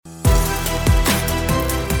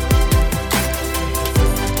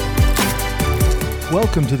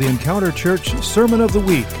Welcome to the Encounter Church Sermon of the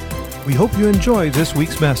Week. We hope you enjoy this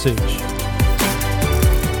week's message.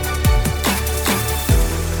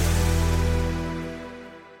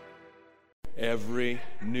 Every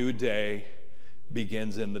new day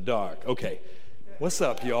begins in the dark. Okay, what's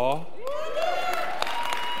up, y'all?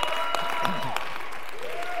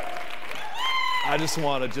 I just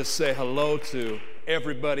want to say hello to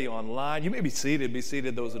everybody online. You may be seated,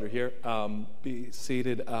 those that are here. Be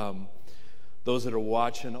seated, those that are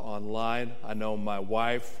watching online. I know my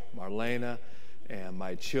wife, Marlena, and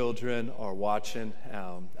my children are watching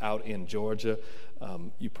out in Georgia.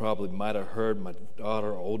 You probably might have heard my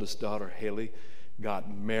daughter, our oldest daughter, Haley,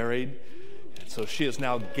 got married. So she is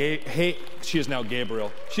now Gabriel.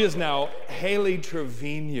 She is now Haley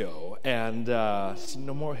Trevino, and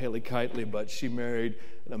no more Haley Kitely, but she married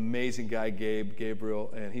an amazing guy,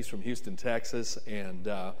 Gabriel, and he's from Houston, Texas. And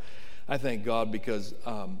I thank God because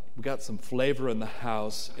we got some flavor in the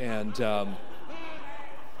house, and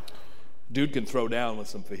dude can throw down with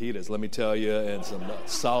some fajitas, let me tell you, and some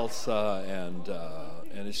salsa,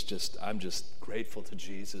 and it's just, I'm just grateful to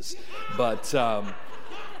Jesus. But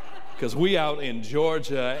because we out in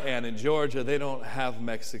Georgia, and in Georgia they don't have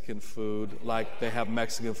Mexican food like they have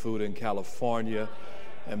Mexican food in California.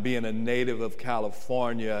 And being a native of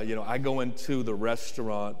California, you know, I go into the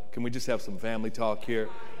restaurant. Can we just have some family talk here?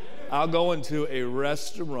 I'll go into a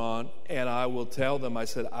restaurant and I will tell them, I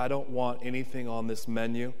said, I don't want anything on this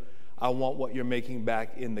menu. I want what you're making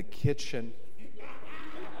back in the kitchen.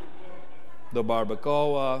 The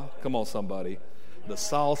barbacoa, come on somebody. The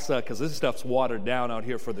salsa, because this stuff's watered down out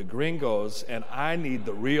here for the gringos, and I need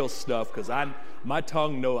the real stuff because my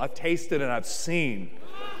tongue knows, I've tasted and I've seen.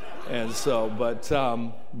 And so,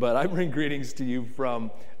 but I bring greetings to you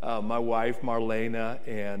from my wife, Marlena,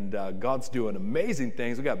 and God's doing amazing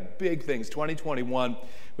things. We got big things. 2021,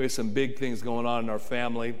 we have some big things going on in our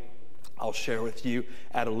family. I'll share with you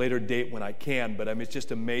at a later date when I can, but I mean, it's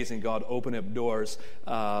just amazing. God opened up doors,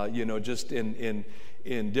 just in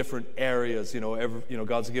different areas.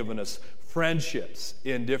 God's given us friendships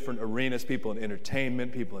in different arenas, people in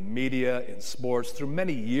entertainment, people in media, in sports, through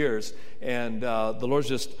many years. And the Lord's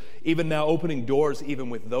just, even now, opening doors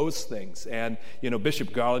even with those things. And,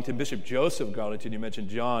 Bishop Joseph Garlington, you mentioned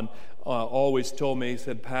John, always told me, he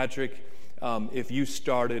said, Patrick, if you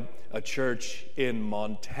started a church in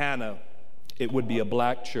Montana, it would be a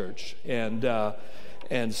black church. And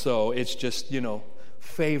so it's just,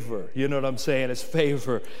 favor. You know what I'm saying? It's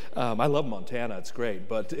favor. I love Montana. It's great,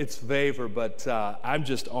 but it's favor. But I'm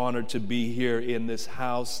just honored to be here in this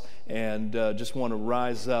house, and just want to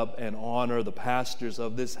rise up and honor the pastors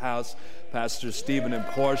of this house, Pastor Stephen and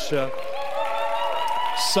Portia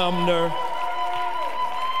Sumner.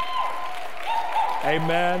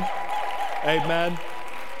 Amen. Amen.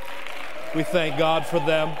 We thank God for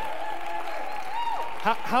them.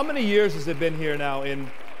 How many years has it been here now? In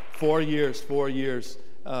 4 years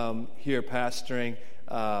here pastoring,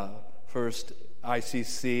 first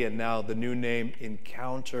ICC and now the new name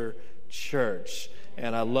Encounter Church.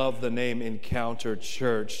 And I love the name Encounter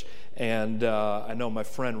Church. And I know my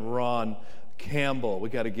friend Ron Campbell, we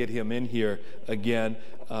got to get him in here again.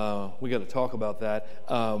 We got to talk about that.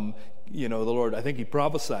 The Lord, I think he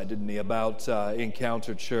prophesied, didn't he, about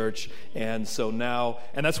Encounter Church. And so now,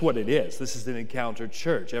 and that's what it is. This is an Encounter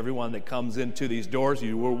Church. Everyone that comes into these doors,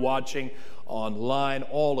 you were watching online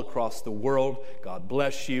all across the world, God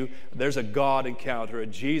bless you. There's a God encounter, a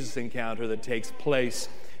Jesus encounter that takes place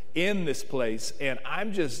in this place. And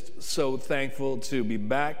I'm just so thankful to be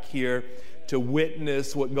back here to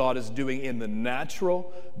witness what God is doing in the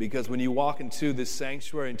natural, because when you walk into this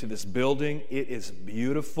sanctuary, into this building, it is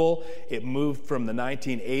beautiful. It moved from the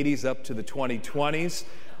 1980s up to the 2020s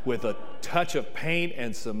with a touch of paint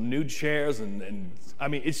and some new chairs, and I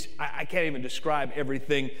mean, I can't even describe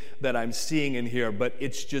everything that I'm seeing in here, but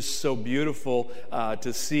it's just so beautiful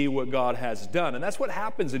to see what God has done. And that's what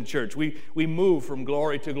happens in church. We move from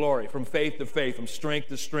glory to glory, from faith to faith, from strength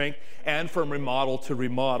to strength, and from remodel to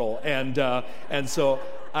remodel. And so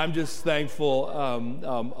I'm just thankful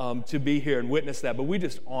to be here and witness that. But we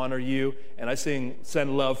just honor you, and I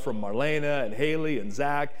send love from Marlena and Haley and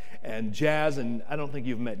Zach and Jazz, and I don't think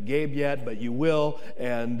you've met Gabe yet, but you will,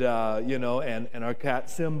 and and our cat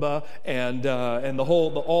Simba, and and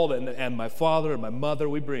my father and my mother.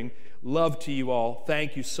 We bring love to you all.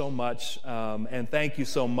 Thank you so much, and thank you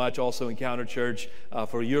so much also Encounter Church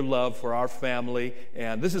for your love for our family.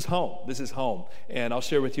 And this is home. This is home. And I'll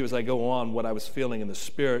share with you as I go on what I was feeling in the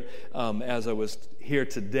Spirit as I was here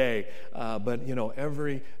today. But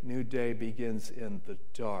every new day begins in the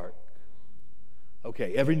dark.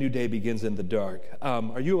 Okay, every new day begins in the dark.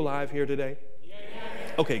 Are you alive here today?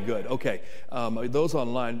 Okay, good. Okay. Those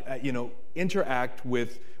online, interact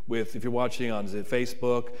with if you're watching on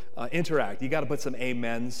Facebook, interact. You got to put some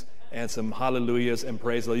amens and some hallelujahs and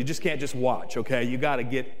praise the Lord. You just can't just watch, okay? You got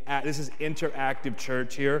to this is interactive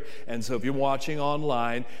church here. And so if you're watching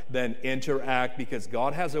online, then interact, because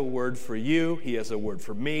God has a word for you. He has a word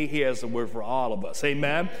for me. He has a word for all of us.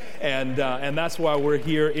 Amen? And that's why we're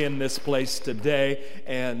here in this place today.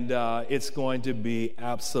 And it's going to be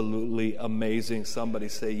absolutely amazing. Somebody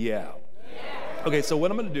say, yeah. Okay, so what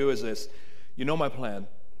I'm going to do is this. You know my plan,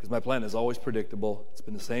 because my plan is always predictable. It's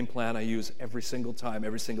been the same plan I use every single time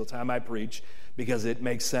I preach, because it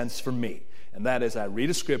makes sense for me. And that is, I read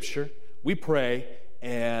a scripture, we pray,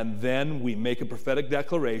 and then we make a prophetic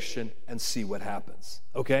declaration and see what happens.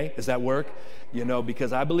 Okay? Does that work?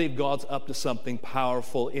 Because I believe God's up to something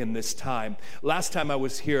powerful in this time. Last time I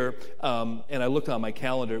was here, and I looked on my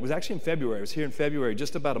calendar, it was actually in February. I was here in February,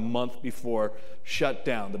 just about a month before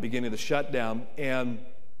shutdown, the beginning of the shutdown, and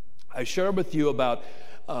I shared with you about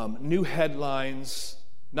new headlines,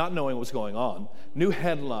 not knowing what's going on, new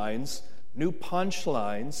headlines, new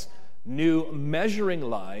punchlines, new measuring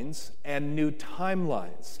lines, and new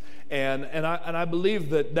timelines. And I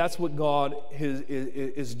believe that that's what God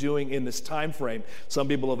is doing in this time frame. Some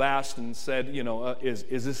people have asked and said,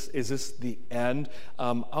 is this the end?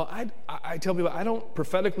 I tell people, I don't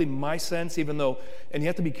prophetically, my sense, even though, and you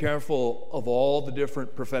have to be careful of all the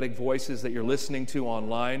different prophetic voices that you're listening to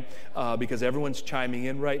online, because everyone's chiming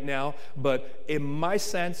in right now. But in my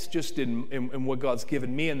sense, just in what God's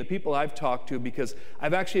given me and the people I've talked to, because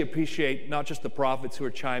I've actually appreciate not just the prophets who are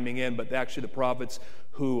chiming in, but actually the prophets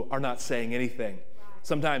who are not saying anything.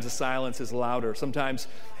 Sometimes the silence is louder. Sometimes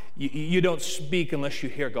you don't speak unless you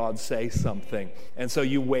hear God say something. And so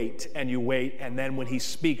you wait, and then when he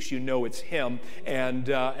speaks, it's him. And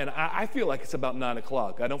I feel like it's about 9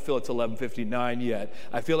 o'clock. I don't feel it's 11:59 yet.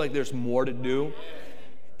 I feel like there's more to do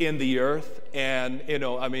in the earth. And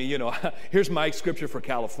here's my scripture for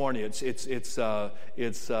California. It's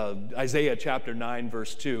Isaiah chapter 9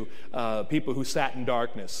 verse 2. People who sat in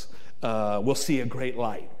darkness will see a great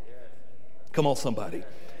light. Come on, somebody.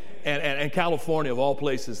 And California, of all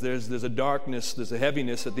places, there's a darkness, there's a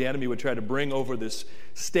heaviness that the enemy would try to bring over this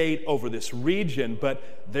state, over this region,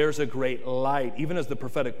 but there's a great light. Even as the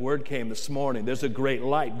prophetic word came this morning, there's a great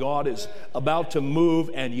light. God is about to move,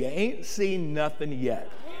 and you ain't seen nothing yet.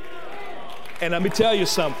 And let me tell you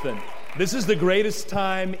something. This is the greatest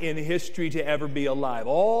time in history to ever be alive.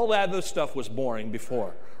 All that other stuff was boring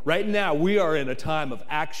before. Right now, we are in a time of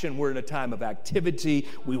action. We're in a time of activity.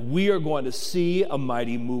 We are going to see a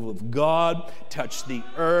mighty move of God touch the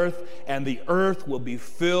earth, and the earth will be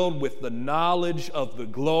filled with the knowledge of the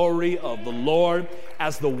glory of the Lord.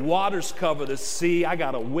 As the waters cover the sea, I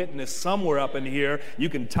got a witness somewhere up in here. You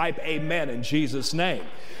can type amen in Jesus' name.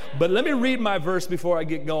 But let me read my verse before I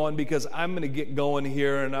get going, because I'm going to get going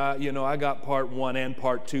here, and I got part 1 and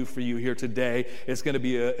part 2 for you here today. It's going to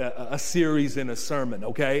be a series in a sermon,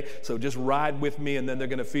 okay? So just ride with me, and then they're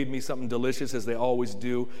going to feed me something delicious, as they always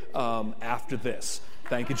do after this.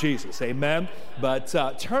 Thank you, Jesus. Amen. But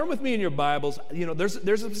turn with me in your Bibles. There's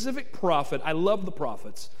a specific prophet. I love the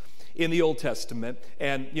prophets in the Old Testament.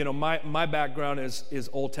 And, my background is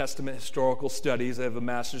Old Testament historical studies. I have a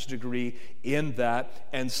master's degree in that.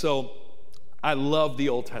 And so I love the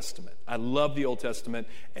Old Testament. I love the Old Testament,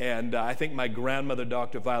 and I think my grandmother,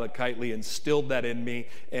 Dr. Violet Kitely, instilled that in me,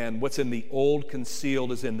 and what's in the old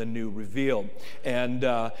concealed is in the new revealed. And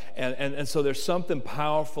so there's something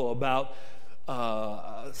powerful about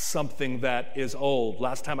something that is old.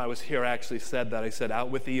 Last time I was here, I actually said that. I said, out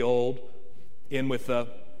with the old, in with the...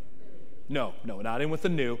 No, not in with the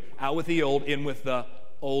new. Out with the old, in with the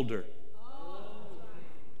older.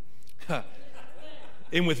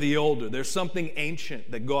 In with the older. There's something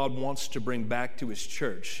ancient that God wants to bring back to his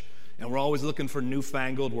church. And we're always looking for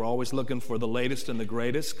newfangled. We're always looking for the latest and the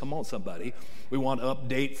greatest. Come on, somebody. We want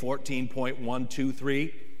update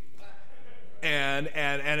 14.123. And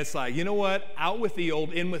it's like, you know what? Out with the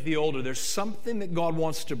old, in with the older. There's something that God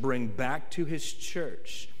wants to bring back to his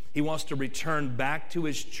church. He wants to return back to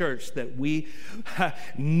his church that we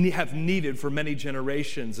have needed for many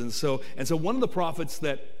generations. And so one of the prophets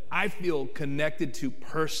that I feel connected to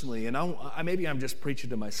personally, and maybe I'm just preaching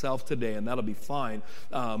to myself today, and that'll be fine.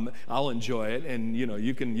 I'll enjoy it, and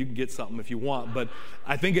you can get something if you want, but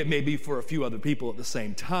I think it may be for a few other people at the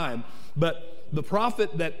same time. But the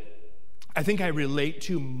prophet that I think I relate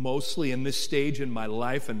to mostly in this stage in my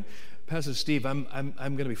life, and Pastor Steve, I'm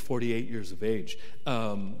going to be 48 years of age.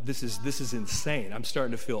 This is insane. I'm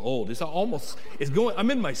starting to feel old.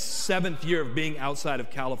 I'm in my 7th year of being outside of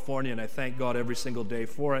California, and I thank God every single day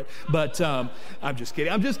for it. But I'm just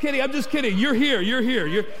kidding. I'm just kidding. You're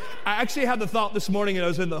here. I actually had the thought this morning, and I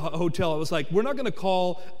was in the hotel. I was like, we're going to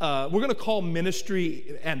call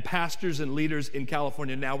ministry and pastors and leaders in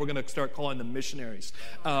California now. We're going to start calling them missionaries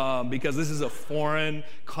because this is a foreign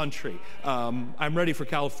country. I'm ready for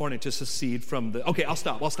California to secede from the. Okay, I'll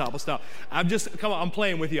stop. I'm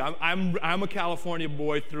playing with you. I'm a California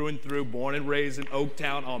boy through and through, born and raised in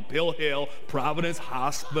Oaktown on Pill Hill, Providence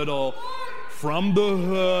Hospital, from the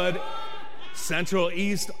hood, Central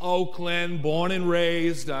East Oakland, born and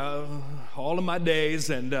raised all of my days,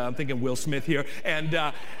 and I'm thinking Will Smith here, and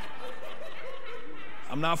I'm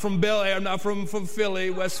not from Bel Air, I'm not from Philly,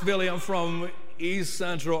 West Philly, I'm from East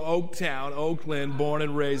Central Oaktown, Oakland, born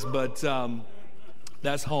and raised, but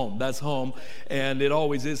that's home, and it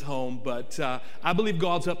always is home, but I believe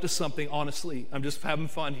God's up to something, honestly. I'm just having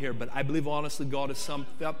fun here, but I believe, honestly, God is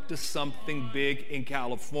up to something big in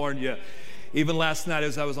California. Even last night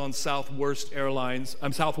as I was on Southwest Airlines,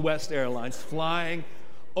 flying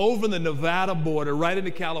over the Nevada border right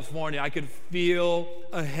into California, I could feel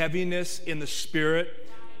a heaviness in the spirit,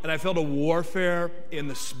 and I felt a warfare in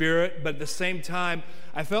the spirit, but at the same time,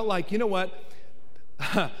 I felt like, you know what?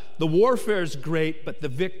 The warfare is great, but the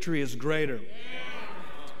victory is greater.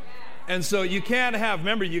 And so you cannot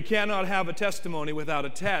have a testimony without a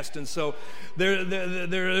test. And so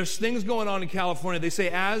there's things going on in California. They say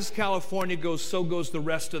as California goes, so goes the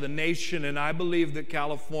rest of the nation. And I believe that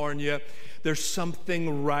California, there's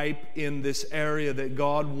something ripe in this area that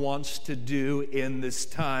God wants to do in this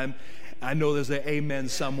time. I know there's an amen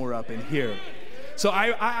somewhere up in here. So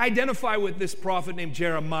I identify with this prophet named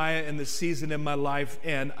Jeremiah in this season in my life,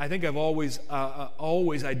 and I think I've always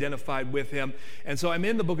identified with him. And so I'm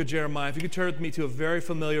in the book of Jeremiah. If you could turn with me to a very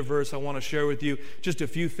familiar verse, I want to share with you just a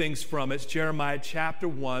few things from it. It's Jeremiah chapter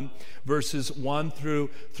 1, verses 1 through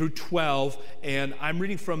 12, and I'm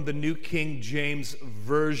reading from the New King James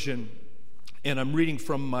Version, and I'm reading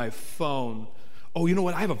from my phone. Oh, you know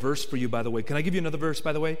what? I have a verse for you, by the way. Can I give you another verse,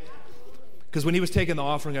 by the way? Because when he was taking the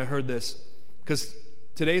offering, I heard this. Because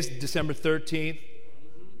today's December 13th,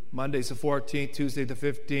 Monday's the 14th, Tuesday the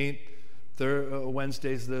 15th,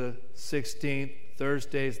 Wednesday's the 16th,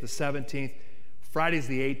 Thursday's the 17th, Friday's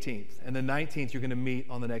the 18th, and the 19th you're going to meet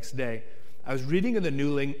on the next day. I was reading in the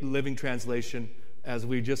New Living Translation as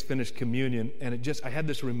we just finished communion, and I had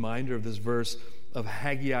this reminder of this verse of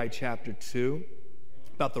Haggai chapter 2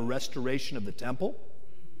 about the restoration of the temple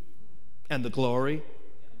and the glory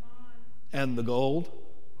and the gold.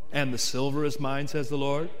 And the silver is mine, says the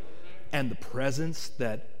Lord, and the presence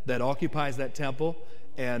that occupies that temple.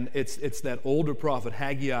 And it's that older prophet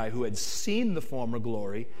Haggai who had seen the former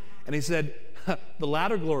glory, and he said, the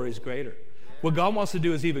latter glory is greater. What God wants to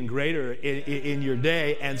do is even greater in your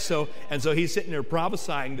day. And so he's sitting there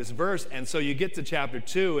prophesying this verse. And so you get to chapter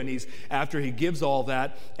 2, and after he gives all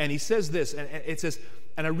that, and he says this, and it says,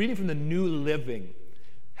 and I'm reading from the New Living,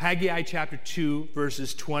 Haggai chapter 2,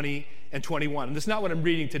 verses 20 and 21. And this is not what I'm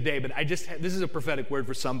reading today, but this is a prophetic word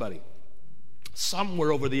for somebody.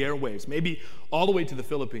 Somewhere over the airwaves, maybe all the way to the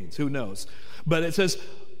Philippines, who knows. But it says,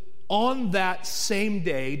 on that same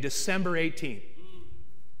day, December 18th,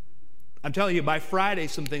 I'm telling you, by Friday,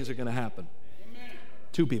 some things are going to happen. Amen.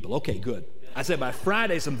 2 people. Okay, good. I said by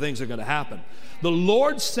Friday, some things are going to happen. The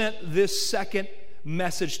Lord sent this second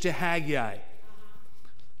message to Haggai.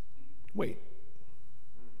 Wait.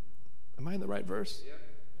 Am I in the right verse? Yeah.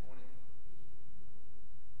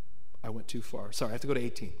 I went too far. Sorry, I have to go to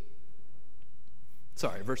 18.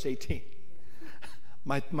 Sorry, verse 18.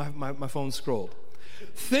 My phone scrolled.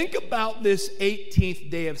 Think about this 18th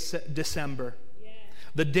day of December,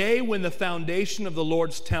 the day when the foundation of the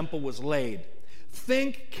Lord's temple was laid.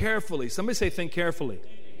 Think carefully. Somebody say, think carefully.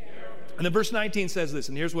 And then verse 19 says this,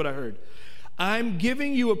 and here's what I heard. I'm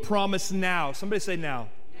giving you a promise now. Somebody say now.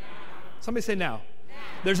 Somebody say now.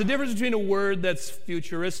 There's a difference between a word that's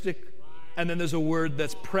futuristic and then there's a word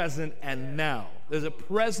that's present and now. There's a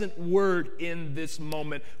present word in this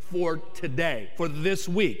moment for today, for this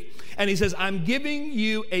week. And he says, I'm giving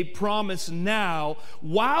you a promise now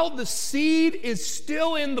while the seed is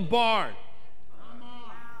still in the barn.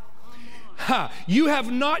 You have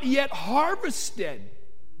not yet harvested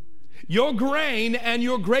your grain and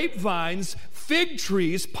your grapevines, fig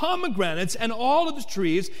trees, pomegranates, and olive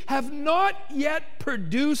trees have not yet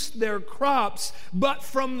produced their crops, but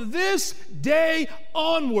from this day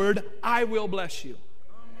onward, I will bless you.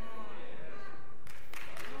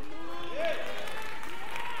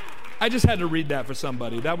 I just had to read that for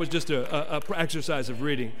somebody. That was just a exercise of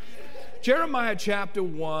reading. Jeremiah chapter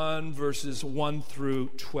 1, verses 1 through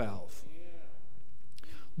 12.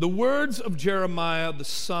 The words of Jeremiah, the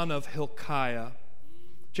son of Hilkiah.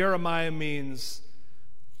 Jeremiah means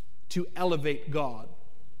to elevate God.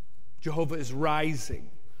 Jehovah is rising.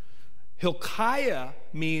 Hilkiah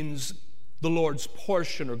means the Lord's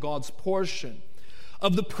portion or God's portion.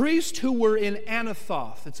 Of the priests who were in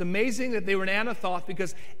Anathoth. It's amazing that they were in Anathoth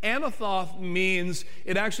because Anathoth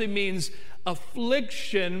actually means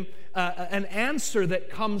affliction, an answer that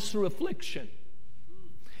comes through affliction.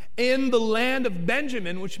 In the land of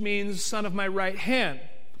Benjamin, which means son of my right hand,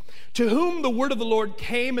 to whom the word of the Lord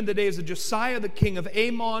came in the days of Josiah, the king of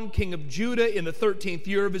Ammon, king of Judah, in the 13th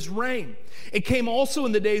year of his reign. It came also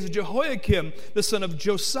in the days of Jehoiakim, the son of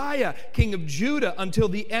Josiah, king of Judah, until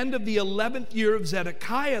the end of the 11th year of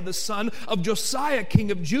Zedekiah, the son of Josiah, king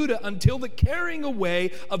of Judah, until the carrying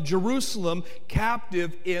away of Jerusalem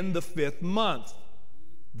captive in the 5th month.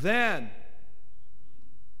 Then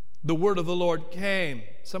the word of the Lord came.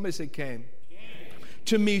 Somebody say came.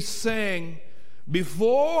 To me, saying,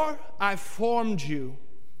 before I formed you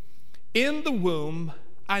in the womb,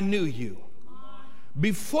 I knew you.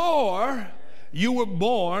 Before you were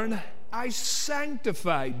born, I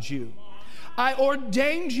sanctified you. I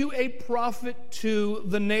ordained you a prophet to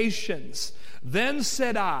the nations. Then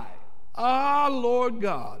said I, Lord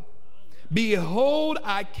God, behold,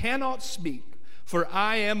 I cannot speak, for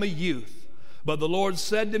I am a youth. But the Lord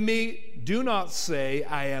said to me, do not say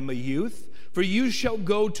I am a youth, for you shall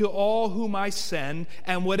go to all whom I send,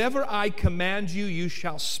 and whatever I command you, you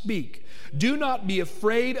shall speak. Do not be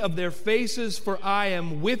afraid of their faces, for I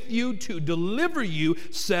am with you to deliver you,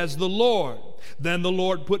 says the Lord. Then the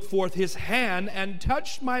Lord put forth his hand and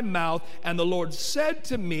touched my mouth, and the Lord said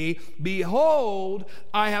to me, behold,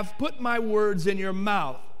 I have put my words in your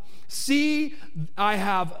mouth. See, I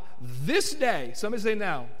have this day, somebody say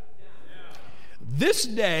now, this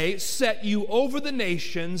day set you over the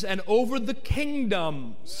nations and over the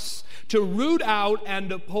kingdoms, to root out and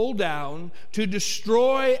to pull down, to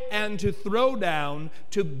destroy and to throw down,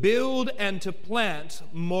 to build and to plant.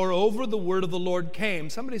 Moreover, the word of the Lord came.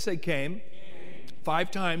 Somebody say came. 5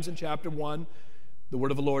 times in chapter 1, the word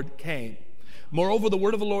of the Lord came. Moreover, the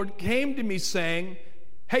word of the Lord came to me saying,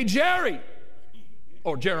 hey, Jeremiah,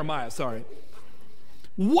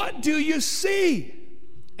 what do you see?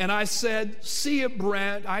 And I said,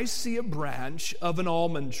 I see a branch of an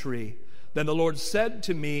almond tree. Then the Lord said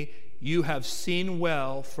to me, you have seen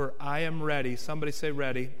well, for I am ready. Somebody say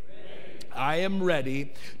ready. I am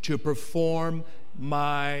ready to perform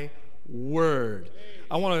my word.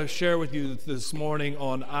 I want to share with you this morning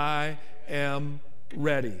on I am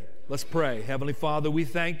ready. Let's pray. Heavenly Father, we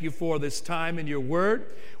thank you for this time in your word.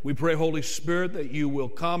 We pray, Holy Spirit, that you will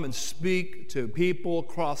come and speak to people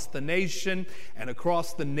across the nation and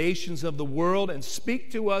across the nations of the world and speak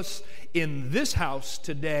to us in this house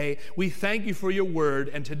today. We thank you for your word,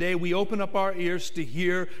 and today we open up our ears to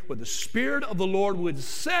hear what the Spirit of the Lord would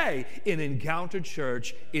say in Encounter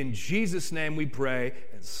Church. In Jesus' name we pray.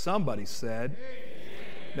 And somebody said,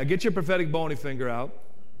 now get your prophetic bony finger out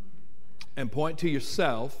and point to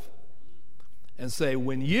yourself and say,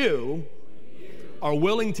 when you are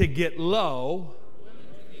willing to get low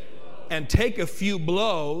and take a few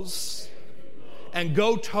blows and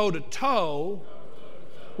go toe-to-toe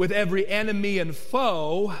with every enemy and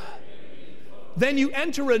foe, then you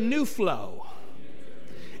enter a new flow.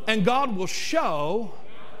 And God will show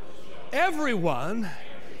everyone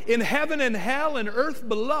in heaven and hell and earth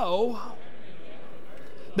below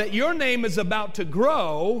that your name is about to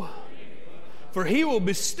grow, for he will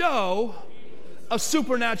bestow a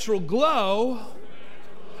supernatural glow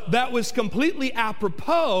that was completely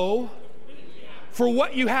apropos for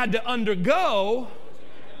what you had to undergo.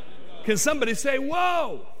 Can somebody say,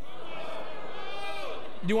 whoa?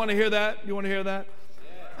 Do you want to hear that? You want to hear that?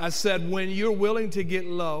 I said, when you're willing to get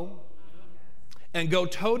low and go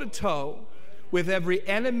toe-to-toe with every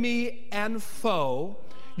enemy and foe,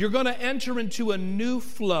 you're going to enter into a new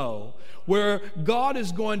flow where God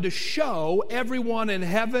is going to show everyone in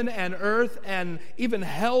heaven and earth and even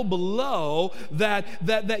hell below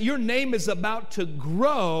that your name is about to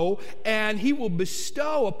grow, and he will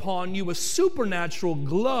bestow upon you a supernatural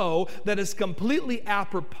glow that is completely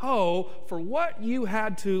apropos for what you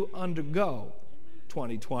had to undergo.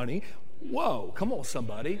 2020. Whoa, come on,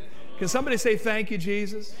 somebody. Can somebody say thank you,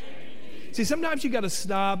 Jesus? See, sometimes you got to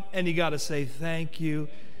stop and you got to say thank you,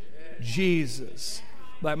 Jesus.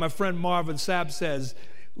 Like my friend Marvin Sapp says,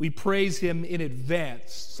 we praise him in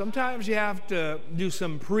advance. Sometimes you have to do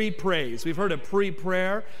some pre-praise. We've heard of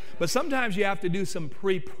pre-prayer, but sometimes you have to do some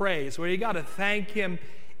pre-praise where you got to thank him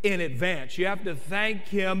in advance. You have to thank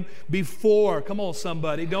him before. Come on,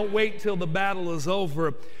 somebody. Don't wait till the battle is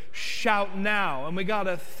over. Shout now. And we got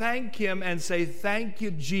to thank him and say, thank you,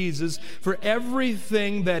 Jesus, for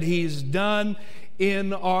everything that he's done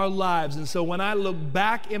in our lives. And so when I look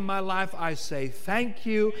back in my life, I say thank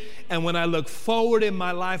you. And when I look forward in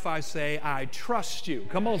my life, I say I trust you.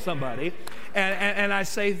 Come on, somebody. And I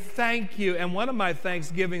say thank you. And one of my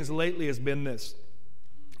thanksgivings lately has been this,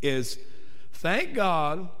 is thank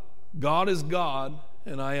God, God is God,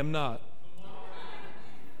 and I am not.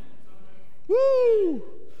 Woo!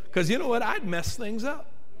 Because you know what? I'd mess things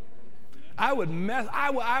up. I would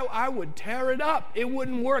tear it up. It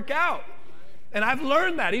wouldn't work out. And I've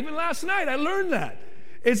learned that. Even last night, I learned that.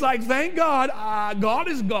 It's like, thank God, God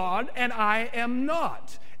is God, and I am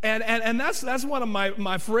not. And that's one of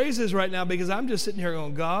my phrases right now, because I'm just sitting here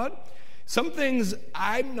going, God, some things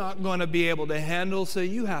I'm not going to be able to handle, so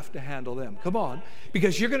you have to handle them. Come on.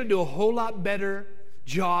 Because you're going to do a whole lot better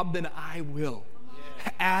job than I will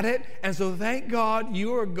at it. And so thank God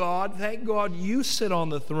you are God. Thank God you sit on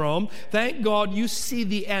the throne. Thank God you see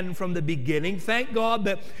the end from the beginning. Thank God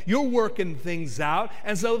that you're working things out.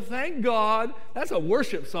 And so thank God, that's a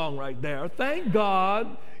worship song right there. Thank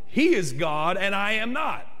God he is God and I am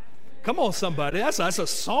not. Come on, somebody. That's a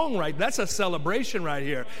song right. That's a celebration right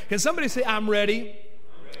here. Can somebody say, I'm ready?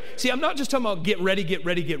 See, I'm not just talking about get ready, get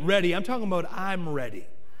ready, get ready. I'm talking about I'm ready.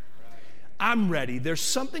 I'm ready. There's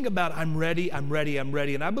something about I'm ready, I'm ready, I'm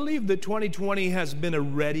ready. And I believe that 2020 has been a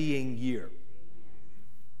readying year.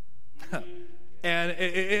 And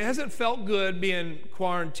it hasn't felt good being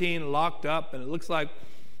quarantined, locked up, and it looks like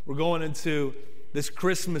we're going into this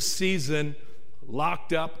Christmas season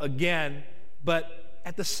locked up again. But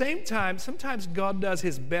at the same time, sometimes God does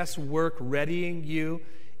his best work readying you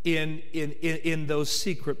in those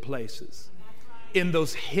secret places, in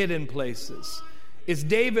those hidden places. It's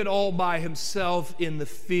David all by himself in the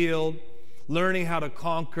field, learning how to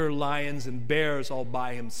conquer lions and bears all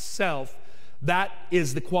by himself. That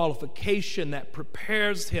is the qualification that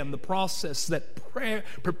prepares him, the process that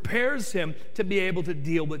prepares him to be able to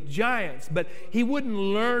deal with giants. But he wouldn't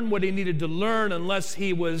learn what he needed to learn unless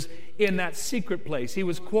he was in that secret place. He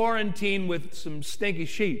was quarantined with some stinky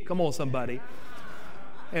sheep. Come on, somebody.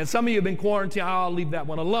 And some of you have been quarantined. I'll leave that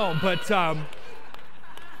one alone. But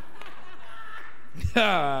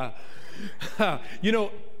you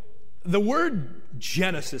know, the word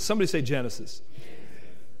Genesis, somebody say Genesis.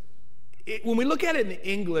 When we look at it in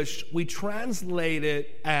English, we translate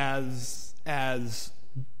it as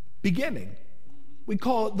beginning. We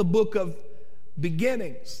call it the book of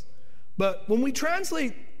beginnings. But when we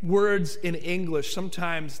translate words in English,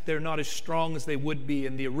 sometimes they're not as strong as they would be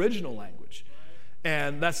in the original language.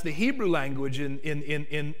 And that's the Hebrew language in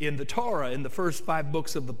the Torah, in the first 5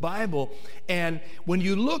 books of the Bible. And when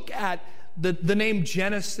you look at the name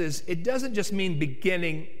Genesis, it doesn't just mean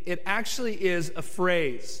beginning. It actually is a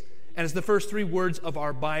phrase. And it's the first 3 words of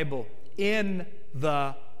our Bible, in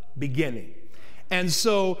the beginning. And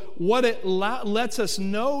so what it lets us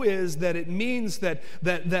know is that it means that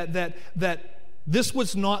this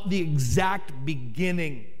was not the exact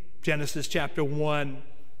beginning. Genesis chapter 1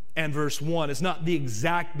 and verse 1 is not the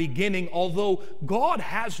exact beginning, although God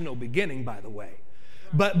has no beginning, by the way.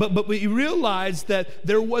 But we realize that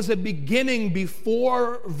there was a beginning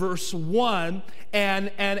before verse 1,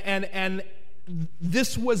 and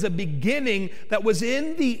this was a beginning that was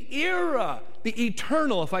in the era, the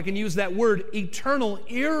eternal, if I can use that word, eternal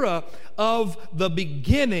era of the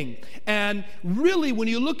beginning. And really, when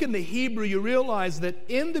you look in the Hebrew, you realize that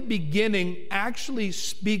in the beginning actually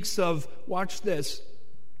speaks of, watch this,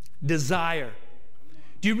 desire.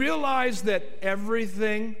 Do you realize that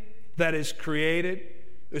everything that is created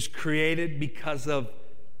because of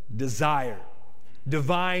desire,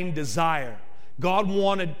 divine desire? God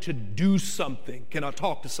wanted to do something. Can I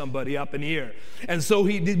talk to somebody up in here? And so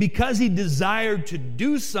because he desired to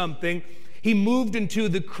do something, he moved into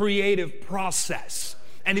the creative process.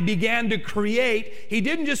 And he began to create. He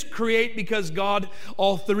didn't just create because God,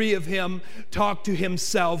 all 3 of him, talked to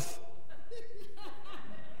himself.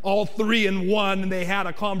 All 3 in one, and they had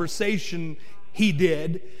a conversation. He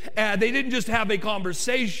did. They didn't just have a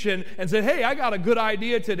conversation and say, hey, I got a good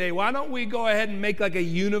idea today. Why don't we go ahead and make like a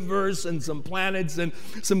universe and some planets and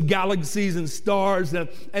some galaxies and stars and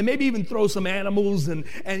maybe even throw some animals and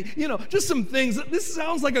you know, just some things. This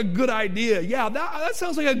sounds like a good idea. Yeah, that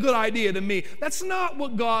sounds like a good idea to me. That's not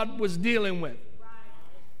what God was dealing with.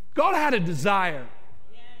 God had a desire.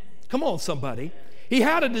 Come on, somebody. He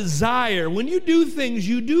had a desire. When you do things,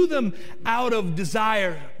 you do them out of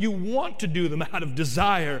desire. You want to do them out of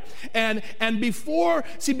desire. And before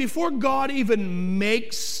God even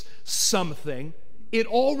makes something, it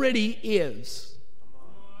already is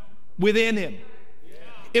within him.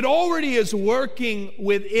 It already is working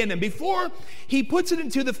within him. Before he puts it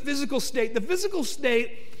into the physical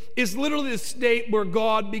state is literally the state where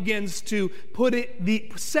God begins to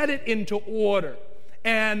set it into order.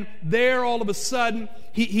 And there, all of a sudden,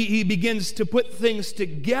 he begins to put things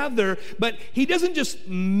together, but he doesn't just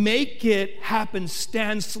make it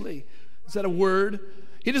happenstancely. Is that a word?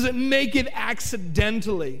 He doesn't make it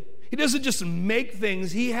accidentally. He doesn't just make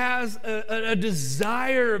things. He has a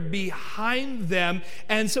desire behind them.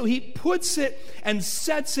 And so he puts it and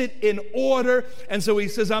sets it in order. And so he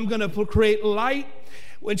says, I'm going to create light,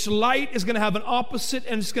 which light is going to have an opposite,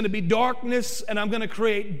 and it's going to be darkness. And I'm going to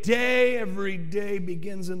create day. Every day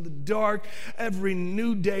begins in the dark. Every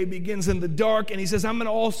new day begins in the dark. And he says, I'm going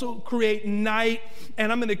to also create night, and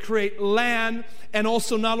I'm going to create land. And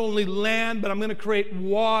also not only land, but I'm going to create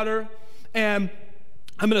water. And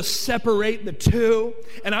I'm going to separate the two,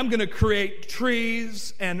 and I'm going to create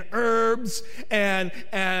trees and herbs and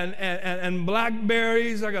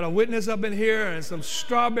blackberries. I got a witness up in here, and some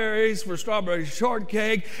strawberries for strawberry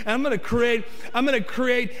shortcake. And I'm going to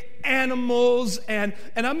create animals, and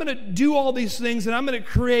I'm going to do all these things, and I'm going to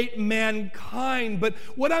create mankind. But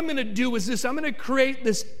what I'm going to do is this: I'm going to create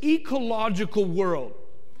this ecological world.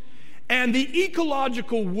 And the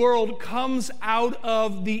ecological world comes out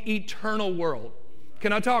of the eternal world.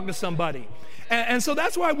 Can I talk to somebody? And so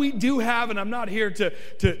that's why we do have, and I'm not here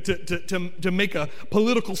to make a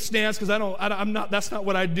political stance, because I'm not. That's not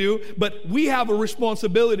what I do. But we have a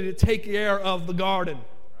responsibility to take care of the garden,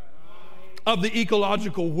 of the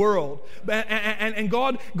ecological world. And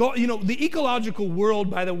God, the ecological world,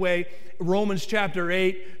 by the way, Romans chapter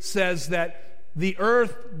 8 says that the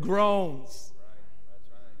earth groans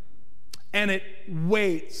and it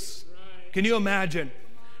waits. Can you imagine?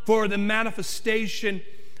 For the manifestation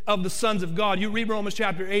of the sons of God. You read Romans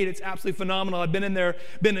chapter 8, it's absolutely phenomenal. I've been in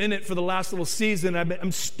it for the last little season.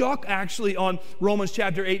 I'm stuck actually on Romans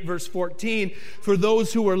chapter 8, verse 14. For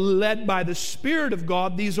those who are led by the Spirit of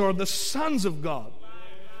God, these are the sons of God.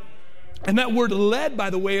 And that word led, by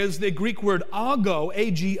the way, is the Greek word ago,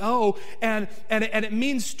 A-G-O, and it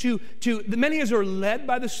means to many as are led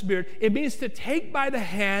by the Spirit, it means to take by the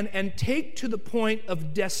hand and take to the point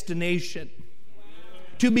of destination.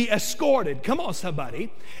 To be escorted, come on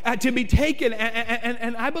somebody, to be taken,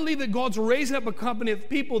 and I believe that God's raising up a company of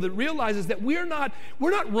people that realizes that we're not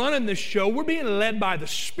running this show, we're being led by the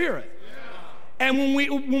Spirit. And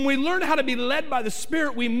when we learn how to be led by the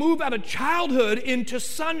Spirit, we move out of childhood into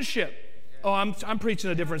sonship. Oh, I'm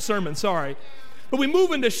preaching a different sermon, sorry. But we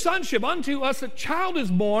move into sonship. Unto us a child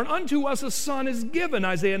is born, unto us a son is given,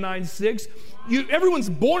 Isaiah 9:6.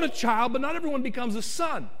 Everyone's born a child, but not everyone becomes a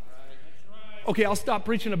son. Okay, I'll stop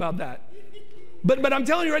preaching about that. But I'm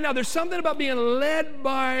telling you right now, there's something about being led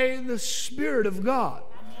by the Spirit of God.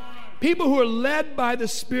 People who are led by the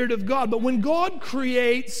Spirit of God. But when God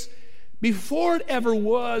creates, before it ever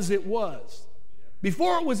was, it was.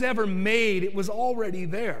 Before it was ever made, it was already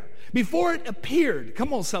there. Before it appeared,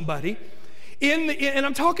 come on somebody, and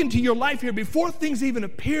I'm talking to your life here, before things even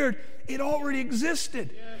appeared, it already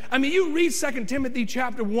existed. I mean, you read 2 Timothy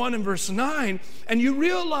chapter 1 and verse 9, and you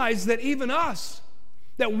realize that even us,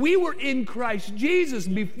 that we were in Christ Jesus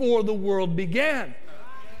before the world began.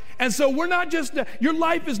 And so we're not just, your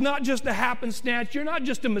life is not just a happenstance. You're not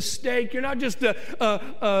just a mistake. You're not just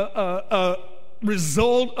a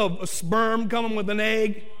result of a sperm coming with an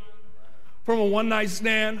egg from a one-night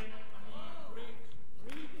stand.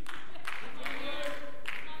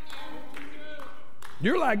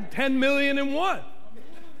 You're like 10 million and one.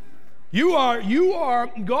 You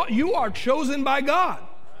are chosen by God.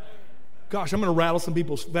 Gosh, I'm going to rattle some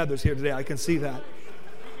people's feathers here today. I can see that.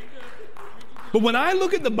 But when I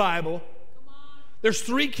look at the Bible, there's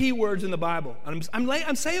 3 key words in the Bible.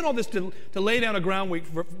 I'm saying all this to lay down a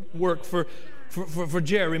groundwork for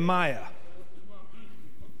Jeremiah.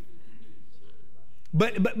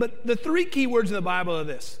 But the 3 key words in the Bible are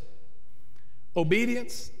this: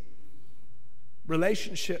 obedience,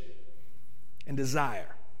 relationship, and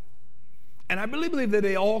desire. And I really believe that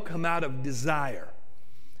they all come out of desire.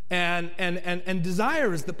 And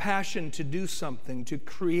desire is the passion to do something, to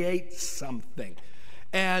create something.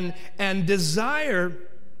 And desire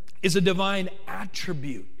is a divine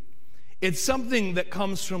attribute. It's something that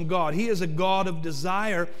comes from God. He is a God of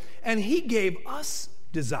desire, and He gave us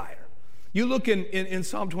desire. You look in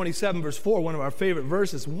Psalm 27, verse 4, one of our favorite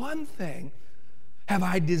verses. One thing have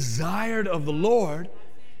I desired of the Lord,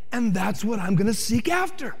 and that's what I'm going to seek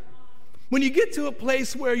after. When you get to a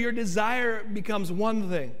place where your desire becomes one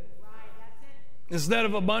thing instead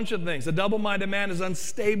of a bunch of things, a double-minded man is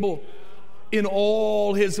unstable in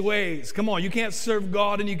all his ways. Come on, you can't serve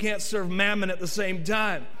God and you can't serve mammon at the same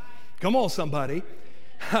time. Come on, somebody.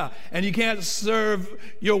 And you can't serve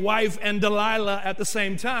your wife and Delilah at the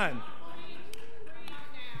same time.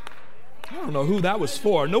 I don't know who that was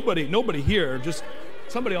for. Nobody here, just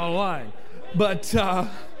somebody online. But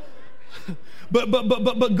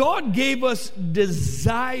God gave us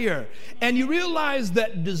desire. And you realize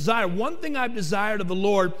that desire, one thing I've desired of the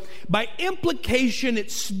Lord, by implication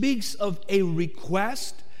it speaks of a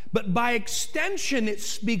request, but by extension it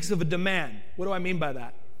speaks of a demand. What do I mean by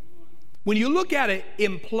that? When you look at it,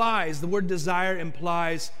 the word desire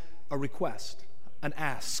implies a request, an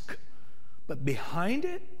ask. But behind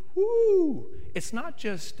it, it's not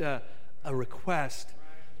just a request,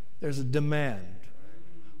 there's a demand.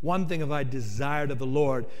 One thing have I desired of the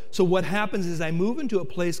Lord. So what happens is I move into a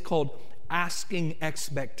place called asking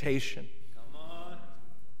expectation. Come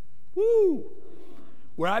on.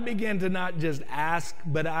 Where I begin to not just ask,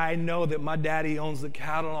 but I know that my daddy owns the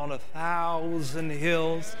cattle on 1,000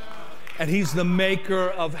 hills, and he's the maker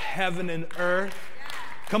of heaven and earth.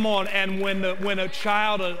 Come on, and when a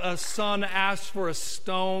child, a son asks for a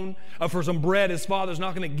stone, for some bread, his father's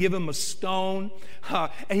not going to give him a stone.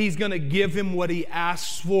 And he's going to give him what he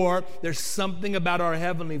asks for. There's something about our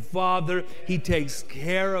Heavenly Father. He takes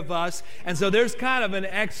care of us. And so there's kind of an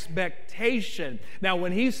expectation. Now,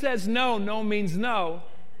 when he says no, no means no.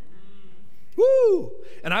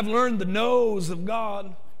 And I've learned the no's of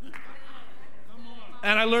God.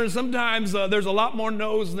 And I learned sometimes there's a lot more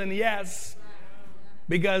no's than yes.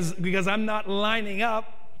 Because I'm not lining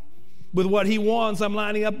up with what he wants. I'm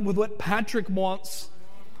lining up with what Patrick wants.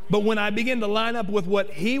 But when I begin to line up with what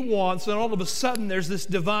he wants, then all of a sudden there's this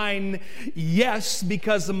divine yes,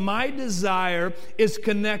 because my desire is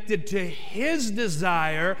connected to his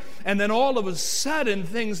desire, and then all of a sudden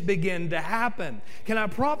things begin to happen. Can I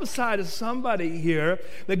prophesy to somebody here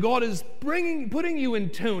that God is putting you in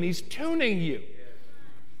tune? He's tuning you.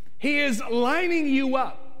 He is lining you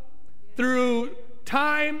up through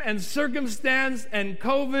time and circumstance and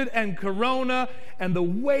COVID and Corona and the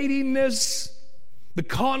weightiness, the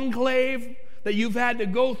conclave that you've had to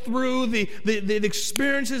go through, the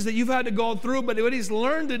experiences that you've had to go through. But what he's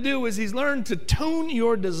learned to do is he's learned to tune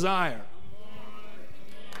your desire.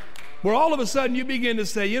 Where all of a sudden you begin to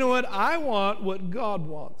say, you know what, I want what God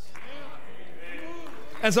wants.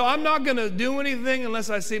 And so I'm not going to do anything unless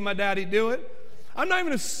I see my daddy do it. I'm not even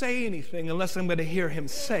going to say anything unless I'm going to hear him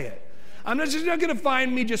say it. I'm not going to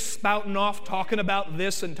find me just spouting off, talking about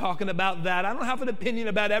this and talking about that. I don't have an opinion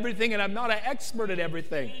about everything, and I'm not an expert at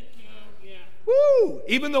everything.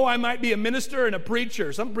 Even though I might be a minister and a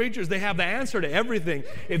preacher, some preachers, they have the answer to everything.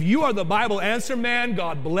 If you are the Bible answer man,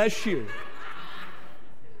 God bless you.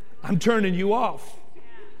 I'm turning you off.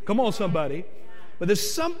 Come on, somebody. But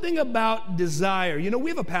there's something about desire. You know,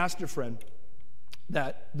 we have a pastor friend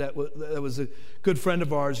that was a good friend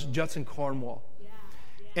of ours, Judson Cornwall.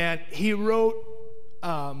 And he wrote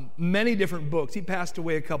many different books. He passed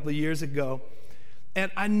away a couple of years ago. And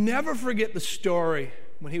I never forget the story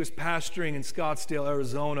when he was pastoring in Scottsdale,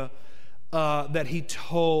 Arizona, that he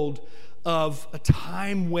told of a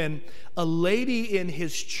time when a lady in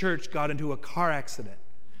his church got into a car accident.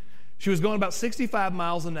 She was going about 65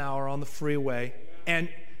 miles an hour on the freeway, and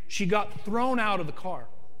she got thrown out of the car.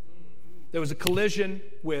 There was a collision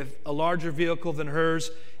with a larger vehicle than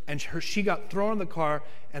hers, and she got thrown in the car,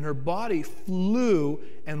 and her body flew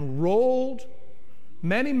and rolled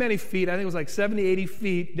many, many feet. I think it was like 70, 80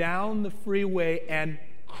 feet down the freeway and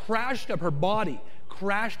crashed up. Her body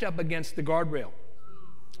crashed up against the guardrail.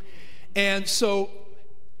 And so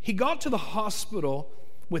he got to the hospital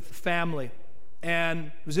with the family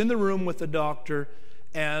and was in the room with the doctor,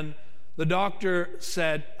 and the doctor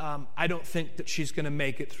said, I don't think that she's going to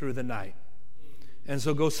make it through the night. And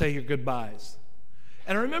so go say your goodbyes.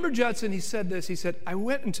 And I remember Judson, he said this. He said, I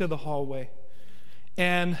went into the hallway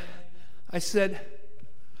and I said,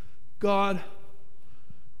 God,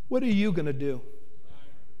 what are you going to do?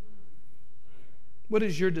 What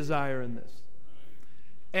is your desire in this?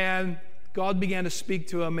 And God began to speak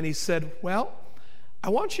to him, and he said, well, I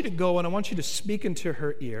want you to go and I want you to speak into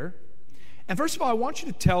her ear. And first of all, I want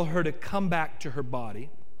you to tell her to come back to her body.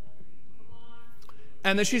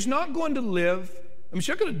 And that she's not going to live, I mean, she's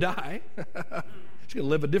not going to die. She's going to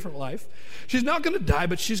live a different life. She's not going to die,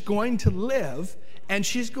 but she's going to live, and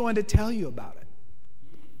she's going to tell you about it.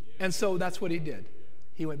 And so that's what he did.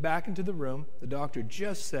 He went back into the room. The doctor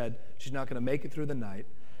just said she's not going to make it through the night.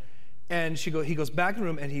 And he goes back in the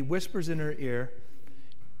room, and he whispers in her ear,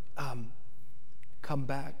 come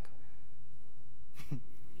back.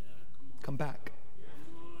 Come back.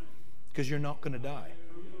 Because you're not going to die.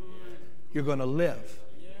 You're going to live.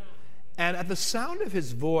 And at the sound of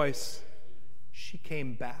his voice, she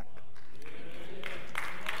came back.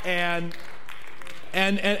 And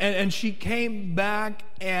she came back,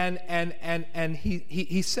 and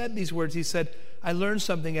he said these words. He said, I learned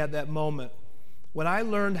something at that moment. When I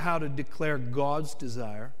learned how to declare God's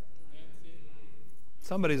desire,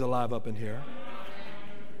 somebody's alive up in here.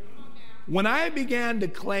 When I began to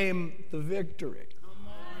claim the victory,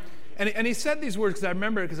 and he said these words because I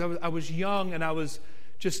remember it because I was young, and I was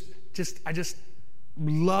I just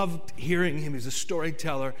loved hearing him. He's a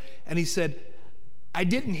storyteller, and he said, I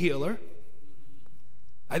didn't heal her.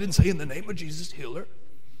 I didn't say in the name of Jesus, heal her.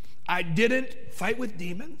 I didn't fight with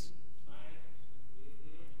demons.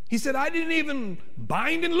 He said, I didn't even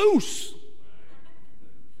bind and loose.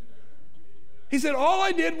 He said, all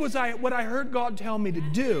I did was what I heard God tell me to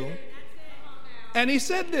do. And he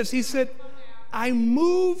said this, he said, I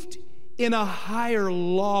moved in a higher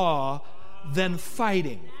law than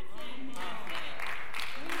fighting.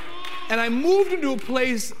 And I moved into a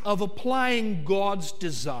place of applying God's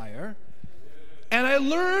desire. And I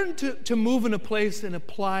learned to move in a place in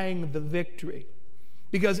applying the victory.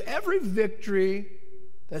 Because every victory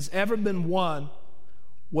that's ever been won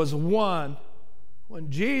was won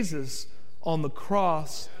when Jesus on the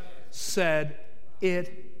cross said,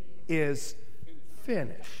 it is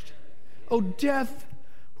finished. Oh, death,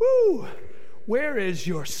 whoo, where is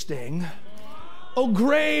your sting? Oh,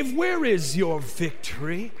 grave, where is your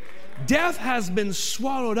victory? Death has been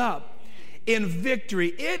swallowed up in victory.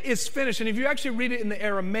 It is finished. And if you actually read it in the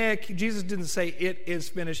Aramaic, Jesus didn't say it is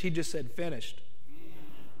finished. He just said finished.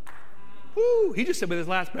 Woo! He just said with his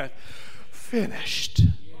last breath, finished.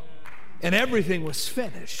 And everything was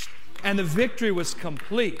finished. And the victory was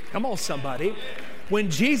complete. Come on, somebody. When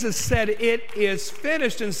Jesus said it is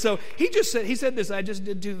finished. And so he said this, I just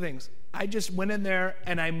did two things. I just went in there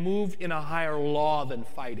and I moved in a higher law than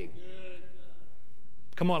fighting.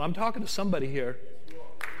 Come on, I'm talking to somebody here.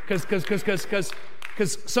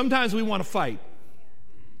 Because sometimes we want to fight.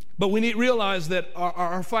 But we need to realize that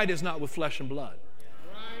our fight is not with flesh and blood.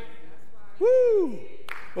 Woo!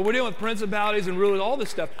 But we're dealing with principalities and rulers, all this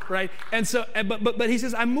stuff, right? And so, but he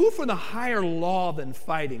says, I move for the higher law than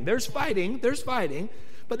fighting. There's fighting,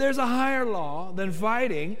 but there's a higher law than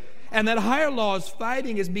fighting. And that higher law is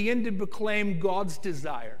fighting is begin to proclaim God's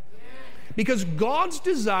desire. Because God's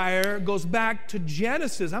desire goes back to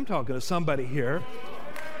Genesis. I'm talking to somebody here.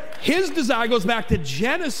 His desire goes back to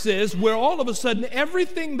Genesis, where all of a sudden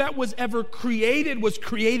everything that was ever created was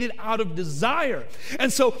created out of desire.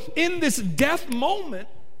 And so in this death moment,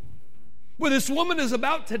 where this woman is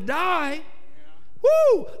about to die,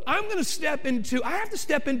 I have to step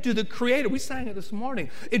into the Creator. We sang it this morning.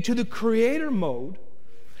 Into the Creator mode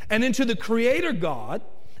and into the Creator God.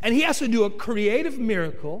 And He has to do a creative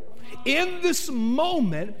miracle in this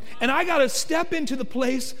moment. And I got to step into the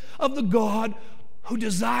place of the God who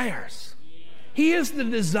desires. He is the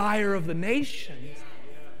desire of the nations.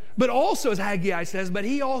 But also, as Haggai says, but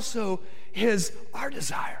He also is our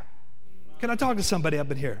desire. Can I talk to somebody up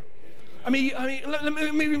in here? I mean, let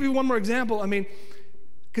me give you one more example. I mean,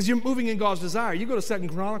 because you're moving in God's desire. You go to 2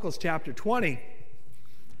 Chronicles chapter 20,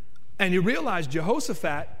 and you realize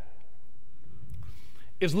Jehoshaphat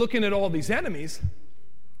is looking at all these enemies.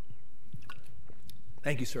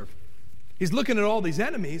 Thank you, sir. He's looking at all these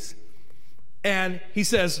enemies, and he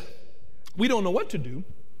says, we don't know what to do.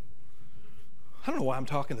 I don't know why I'm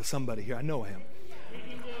talking to somebody here. I know I am.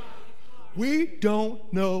 We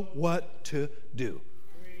don't know what to do.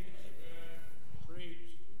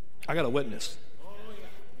 I got a witness.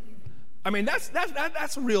 I mean,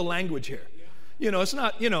 that's real language here. You know, it's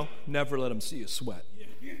not, never let them see you sweat.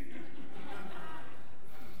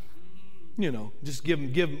 Just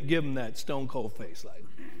give them that stone cold face, like,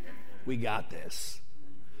 we got this.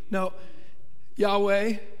 No,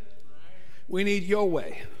 Yahweh, we need your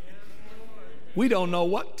way. We don't know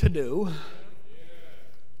what to do,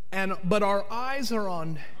 but our eyes are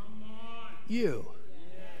on you.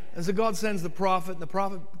 And so God sends the prophet, and the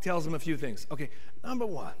prophet tells him a few things. Okay, number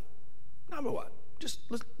one,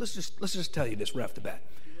 let's just tell you this right off the bat.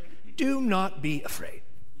 Do not be afraid.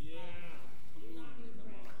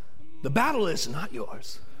 The battle is not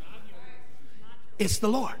yours. It's the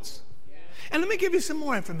Lord's. And let me give you some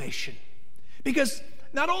more information. Because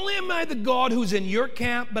not only am I the God who's in your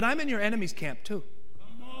camp, but I'm in your enemy's camp too.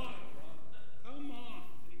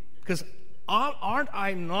 Because aren't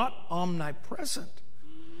I not omnipresent?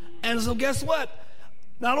 And so guess what?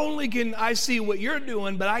 Not only can I see what you're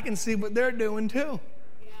doing, but I can see what they're doing too.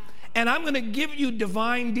 And I'm going to give you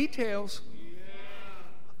divine details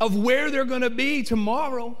of where they're going to be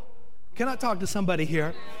tomorrow. Can I talk to somebody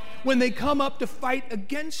here? When they come up to fight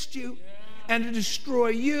against you and to destroy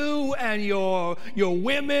you and your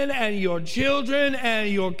women and your children and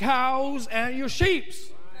your cows and your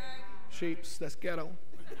sheeps. Sheeps, that's ghetto.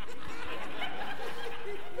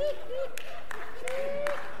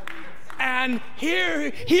 And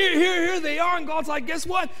here they are, and God's like, guess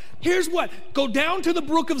what? Here's what. Go down to the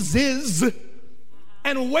brook of Ziz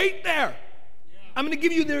and wait there. I'm going to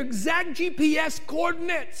give you their exact GPS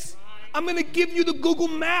coordinates. I'm going to give you the Google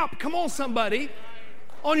map. Come on, somebody.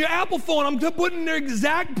 On your Apple phone, I'm putting their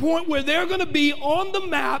exact point where they're going to be on the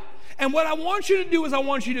map. And what I want you to do is I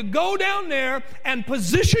want you to go down there and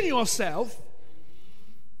position yourself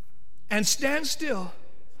and stand still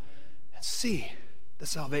and see the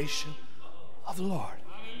salvation of the Lord.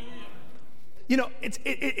 You know,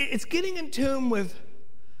 it's getting in tune with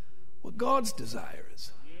what God's desire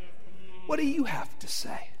is. What do you have to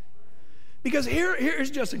say? Because here's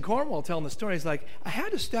Justin Cornwall telling the story. He's like, I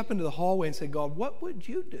had to step into the hallway and say, God, what would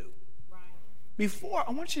you do? Before,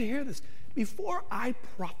 I want you to hear this. Before I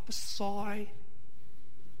prophesy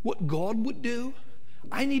what God would do,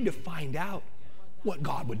 I need to find out what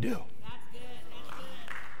God would do.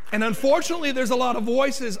 And unfortunately, there's a lot of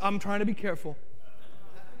voices, I'm trying to be careful,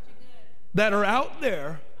 that are out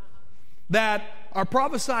there that are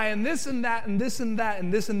prophesying this and that and this and that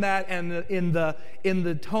and this and that and in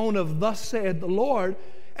the tone of thus saith the Lord,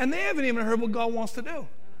 and they haven't even heard what God wants to do.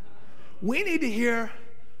 We need to hear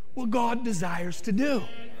what God desires to do.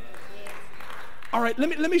 All right,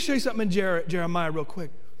 let me show you something in Jeremiah real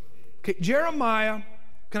quick. Okay, Jeremiah,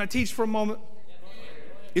 can I teach for a moment?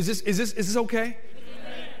 Is this okay?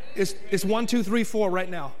 It's 1, 2, 3, 4 right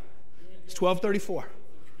now. It's 12:34.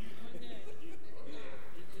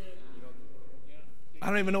 I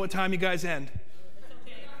don't even know what time you guys end,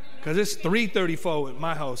 because it's 3:34 at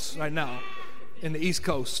my house right now in the East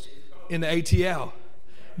Coast in the ATL.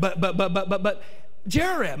 But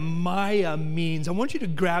Jeremiah means, I want you to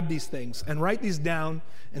grab these things and write these down,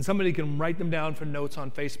 and somebody can write them down for notes on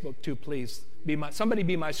Facebook too, please. Somebody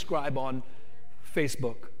be my scribe on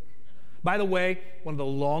Facebook. By the way, one of the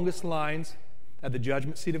longest lines at the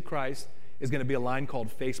judgment seat of Christ is going to be a line called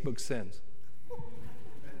Facebook sins.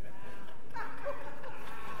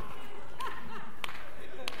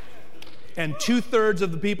 And 2/3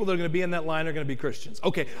 of the people that are going to be in that line are going to be Christians.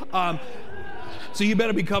 Okay, so you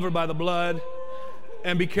better be covered by the blood,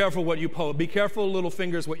 and be careful what you post. Be careful, little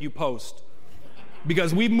fingers, what you post.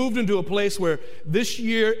 Because we've moved into a place where this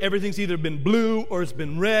year everything's either been blue or it's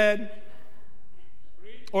been red,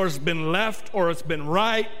 or it's been left or it's been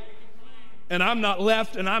right. And I'm not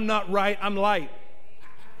left and I'm not right, I'm light.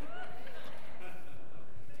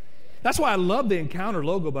 That's why I love the Encounter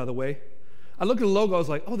logo, by the way. I looked at the logo, I was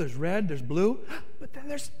like, oh, there's red, there's blue, but then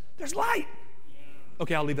there's light.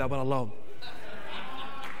 Okay, I'll leave that one alone.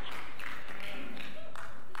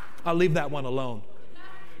 I'll leave that one alone.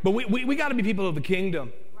 But we got to be people of the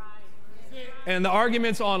kingdom. And the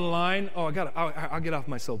arguments online, I'll get off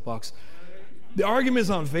my soapbox. The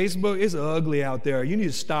arguments on Facebook is ugly out there. You need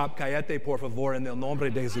to stop. Cállate, por favor, en el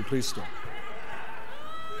nombre de Jesucristo.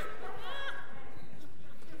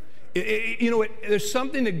 There's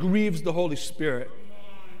something that grieves the Holy Spirit,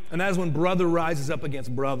 and that is when brother rises up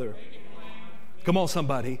against brother. Come on,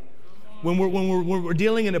 somebody. When we're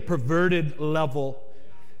dealing in a perverted level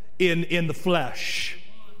in the flesh,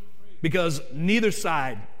 because neither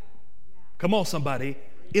side, come on, somebody,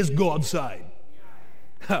 is God's side.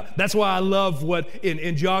 That's why I love what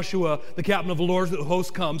in Joshua, the captain of the Lord's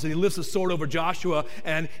host comes and he lifts a sword over Joshua,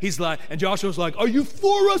 and he's like, and Joshua's like, are you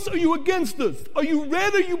for us? Are you against us? Are you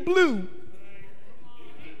red? Are you blue?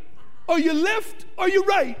 Are you left? Are you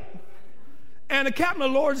right? And the captain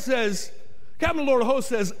of the Lord host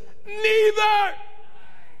says, neither.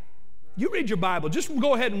 You read your Bible. Just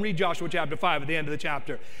go ahead and read Joshua chapter 5 at the end of the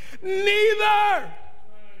chapter. Neither.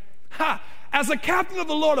 As a captain of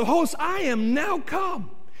the Lord of hosts, I am now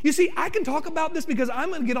come. You see, I can talk about this because I'm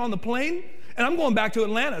going to get on the plane and I'm going back to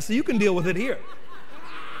Atlanta, so you can deal with it here.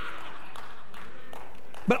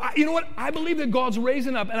 But you know what? I believe that God's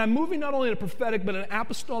raising up, and I'm moving not only in a prophetic but an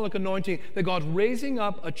apostolic anointing, that God's raising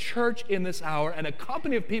up a church in this hour and a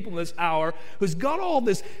company of people in this hour who's got all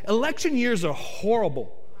this. Election years are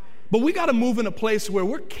horrible, but we got to move in a place where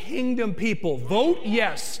we're kingdom people. Vote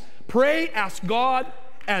yes. Pray, ask God,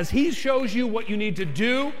 as he shows you what you need to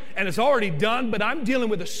do, and it's already done, but I'm dealing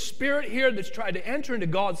with a spirit here that's tried to enter into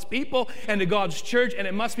God's people and to God's church, and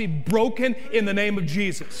it must be broken in the name of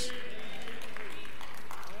Jesus.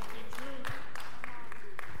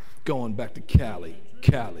 Going back to Cali.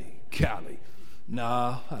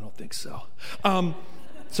 Nah, I don't think so.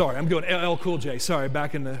 Sorry, I'm going LL Cool J. Sorry,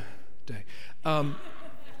 back in the day.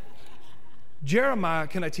 Jeremiah,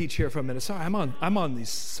 can I teach here for a minute? Sorry, I'm on these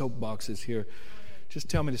soapboxes here. Just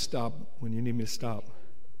tell me to stop when you need me to stop,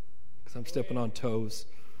 because I'm stepping on toes.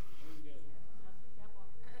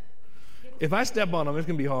 If I step on them, it's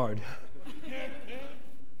going to be hard,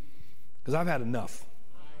 because I've had enough.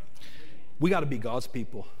 We got to be God's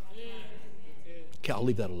people. Okay, I'll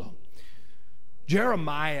leave that alone.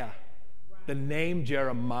 Jeremiah, the name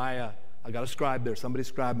Jeremiah, I got a scribe there. Somebody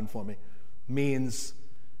scribing for me. Means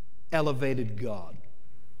elevated God.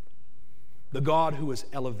 The God who is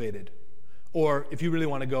elevated. Or if you really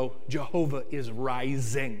want to go, Jehovah is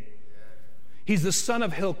rising. He's the son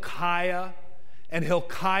of Hilkiah, and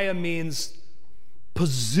Hilkiah means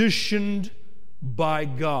positioned by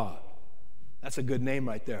God. That's a good name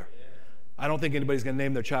right there. I don't think anybody's going to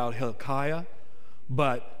name their child Hilkiah,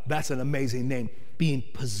 but that's an amazing name, being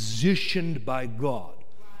positioned by God.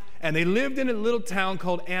 And they lived in a little town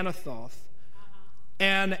called Anathoth.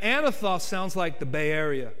 And Anathoth sounds like the Bay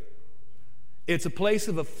Area. It's a place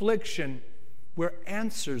of affliction where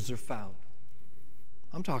answers are found.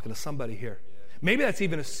 I'm talking to somebody here. Maybe that's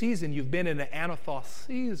even a season you've been in, an Anathoth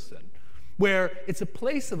season, where it's a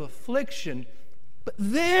place of affliction, but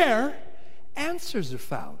there answers are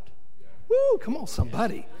found. Woo, come on,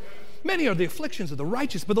 somebody. Many are the afflictions of the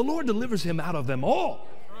righteous, but the Lord delivers him out of them all.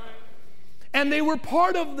 And they were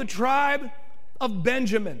part of the tribe of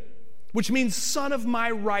Benjamin, which means son of my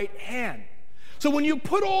right hand. So when you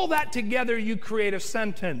put all that together, you create a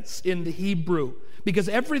sentence in the Hebrew, because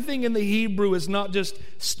everything in the Hebrew is not just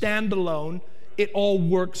standalone, it all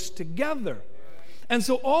works together. And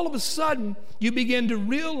so all of a sudden, you begin to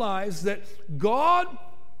realize that God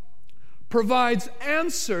provides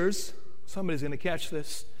answers, somebody's going to catch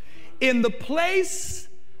this, in the place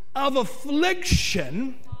of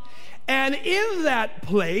affliction, and in that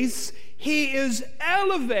place, he is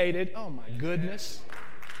elevated, oh my goodness,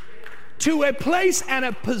 to a place and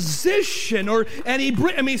a position,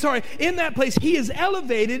 in that place, he is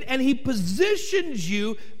elevated and he positions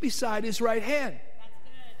you beside his right hand.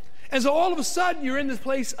 And so all of a sudden, you're in this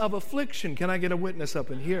place of affliction. Can I get a witness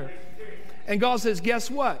up in here? And God says,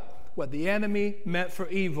 guess what? What the enemy meant for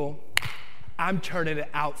evil, I'm turning it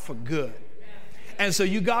out for good. And so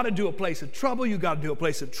you got to do a place of trouble. You got to do a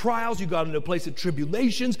place of trials. You got to do a place of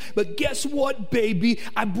tribulations. But guess what, baby?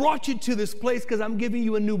 I brought you to this place because I'm giving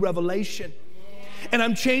you a new revelation. And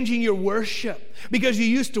I'm changing your worship, because you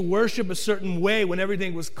used to worship a certain way when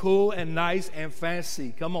everything was cool and nice and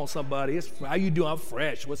fancy. Come on, somebody. How you doing? I'm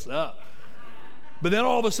fresh. What's up? But then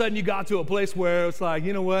all of a sudden you got to a place where it's like,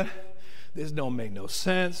 you know what? This don't make no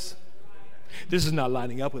sense. This is not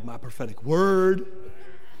lining up with my prophetic word.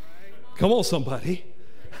 Come on, somebody.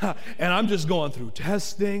 And I'm just going through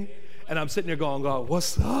testing, and I'm sitting there going, God,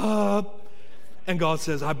 what's up? And God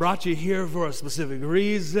says, I brought you here for a specific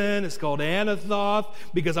reason. It's called Anathoth,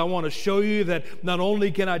 because I want to show you that not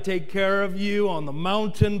only can I take care of you on the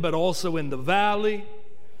mountain, but also in the valley.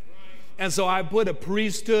 And so I put a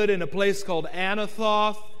priesthood in a place called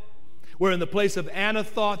Anathoth, where in the place of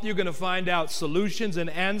Anathoth, you're going to find out solutions and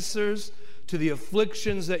answers to the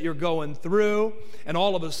afflictions that you're going through. And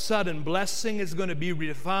all of a sudden, blessing is going to be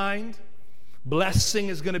redefined. Blessing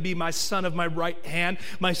is going to be my son of my right hand.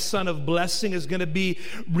 My son of blessing is going to be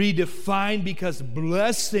redefined, because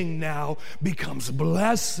blessing now becomes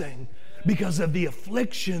blessing because of the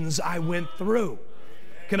afflictions I went through.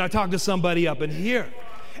 Can I talk to somebody up in here?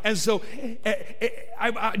 And so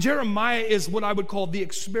Jeremiah is what I would call the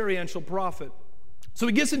experiential prophet. So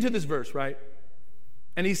he gets into this verse, right?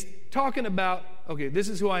 And he's talking about, okay, this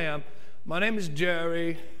is who I am. My name is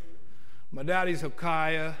Jerry. My daddy's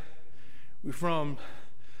Hilkiah. We're from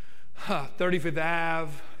 35th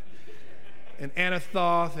Ave and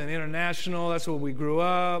Anathoth and International. That's where we grew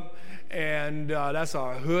up. And that's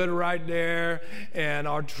our hood right there. And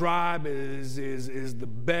our tribe is the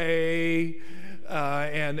Bay.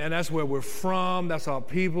 And that's where we're from. That's our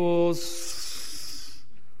peoples.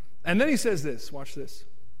 And then he says this. Watch this,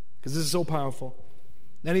 because this is so powerful.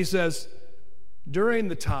 Then he says, during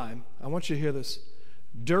the time, I want you to hear this,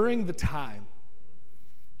 during the time,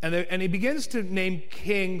 and he begins to name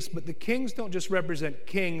kings, but the kings don't just represent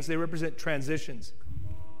kings, they represent transitions.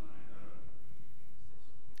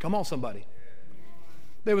 Come on, somebody.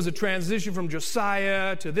 There was a transition from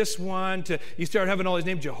Josiah to this one, to you start having all these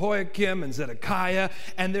names, Jehoiakim and Zedekiah.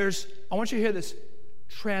 And I want you to hear this,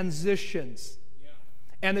 transitions. Yeah.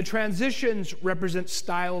 And the transitions represent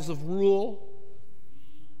styles of rule.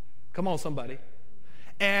 Come on, somebody.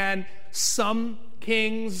 And some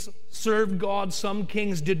kings served God, some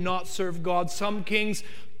kings did not serve God, some kings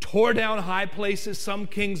tore down high places, some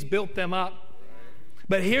kings built them up.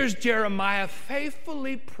 But here's Jeremiah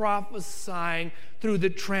faithfully prophesying through the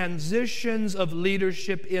transitions of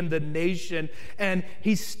leadership in the nation, and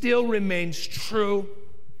he still remains true.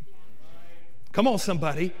 Come on,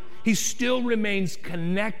 somebody. He still remains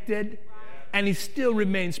connected, and he still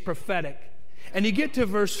remains prophetic. And you get to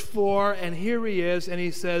verse 4, and here he is, and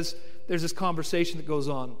he says, there's this conversation that goes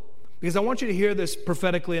on. Because I want you to hear this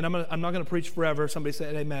prophetically, and I'm not going to preach forever. Somebody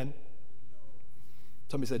said amen.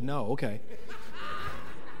 Somebody said no, okay.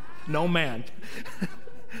 No man.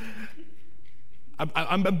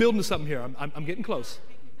 I'm building something here. I'm getting close.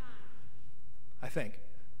 I think.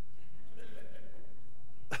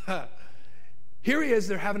 Here he is.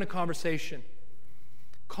 They're having a conversation.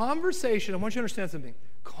 Conversation, I want you to understand something.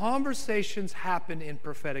 Conversations happen in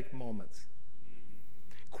prophetic moments.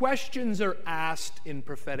 Questions are asked in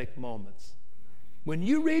prophetic moments. When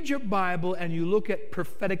you read your Bible and you look at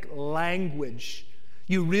prophetic language,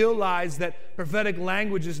 you realize that prophetic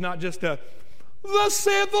language is not just a, thus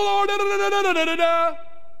saith the Lord, da, da, da, da, da, da, da.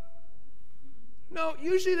 No,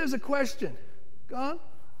 usually there's a question. God,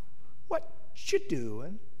 what you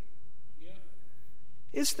doing? Yeah.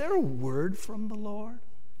 Is there a word from the Lord?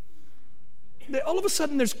 All of a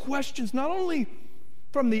sudden there's questions, not only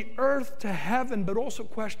from the earth to heaven, but also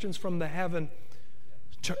questions from the heaven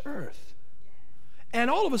to earth. And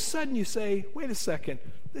all of a sudden you say, wait a second,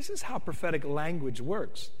 this is how prophetic language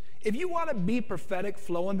works. If you want to be prophetic,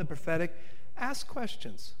 flow in the prophetic, ask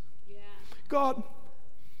questions. Yeah. God,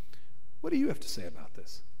 what do you have to say about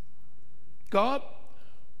this? God,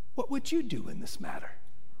 what would you do in this matter?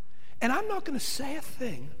 And I'm not going to say a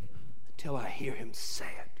thing until I hear him say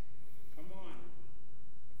it. Come on.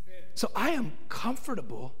 So I am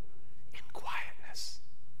comfortable in quietness.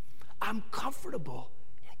 I'm comfortable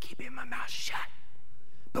in keeping my mouth shut.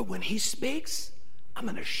 But when he speaks, I'm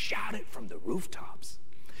going to shout it from the rooftops.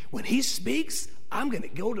 When he speaks, I'm going to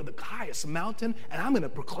go to the highest mountain and I'm going to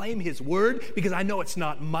proclaim his word, because I know it's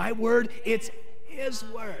not my word, it's his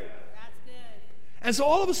word. That's good. And so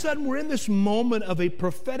all of a sudden we're in this moment of a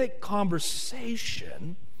prophetic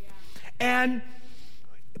conversation. Yeah. And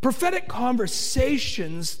prophetic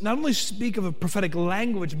conversations not only speak of a prophetic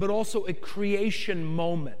language, but also a creation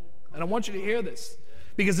moment. And I want you to hear this,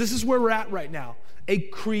 because this is where we're at right now. A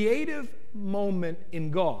creative moment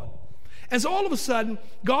in God. And so all of a sudden,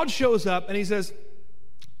 God shows up and he says,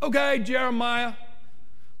 okay, Jeremiah,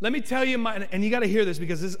 let me tell you and you got to hear this,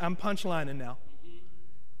 because I'm punchlining now.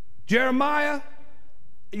 Jeremiah,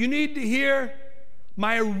 you need to hear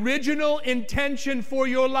my original intention for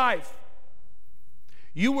your life.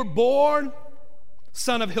 You were born,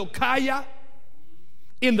 son of Hilkiah,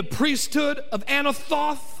 in the priesthood of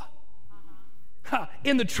Anathoth,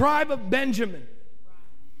 in the tribe of Benjamin.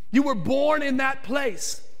 You were born in that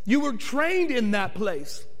place. You were trained in that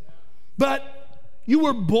place. But you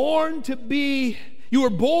were born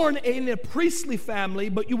in a priestly family,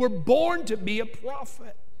 but you were born to be a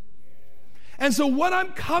prophet. And so what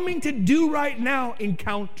I'm coming to do right now,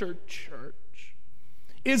 Encounter Church,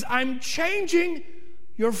 is I'm changing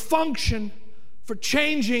your function for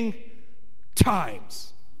changing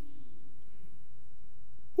times.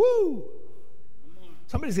 Woo!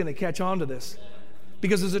 Somebody's going to catch on to this.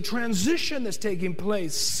 Because there's a transition that's taking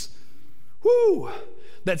place,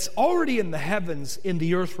 that's already in the heavens, in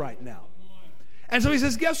the earth right now. And so he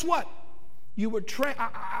says, guess what? You were trained.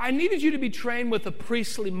 I needed you to be trained with a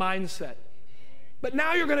priestly mindset. But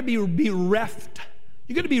now you're going to be reft.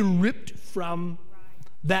 You're going to be ripped from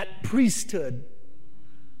that priesthood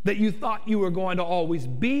that you thought you were going to always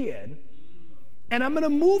be in. And I'm going to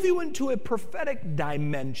move you into a prophetic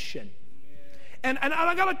dimension. And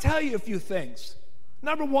I got to tell you a few things.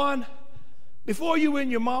 Number one, before you were in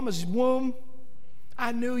your mama's womb,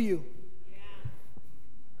 I knew you.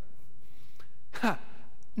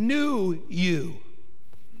 Knew you.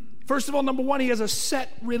 First of all, number one, he has a set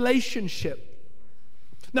relationship.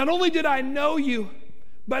 Not only did I know you,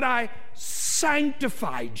 but I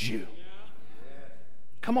sanctified you.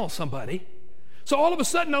 Come on, somebody. So all of a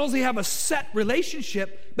sudden, not only does he have a set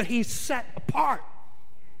relationship, but he's set apart.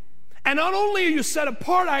 And not only are you set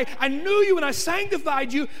apart, I knew you and I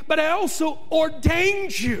sanctified you, but I also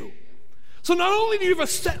ordained you. So not only do you have a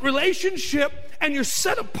set relationship and you're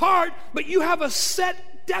set apart, but you have a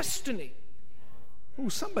set destiny. Ooh,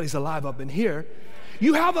 somebody's alive up in here.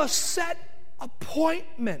 You have a set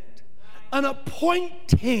appointment, an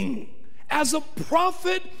appointing as a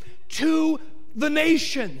prophet to the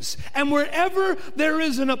nations. And wherever there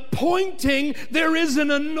is an appointing, there is an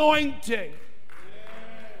anointing.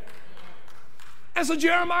 And so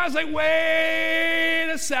Jeremiah's like, wait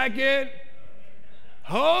a second.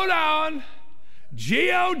 Hold on.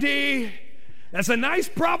 G-O-D. That's a nice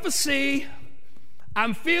prophecy.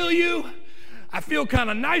 I feel you. I feel kind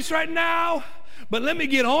of nice right now. But let me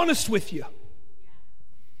get honest with you.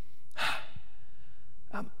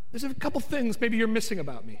 There's a couple things maybe you're missing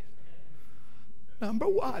about me. Number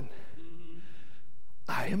one,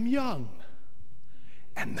 I am young.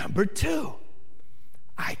 And number two,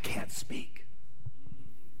 I can't speak.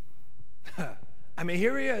 I mean,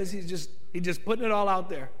 here he is. He's just putting it all out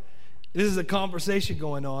there. This is a conversation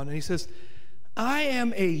going on. And he says, I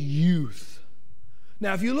am a youth.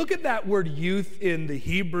 Now, if you look at that word youth in the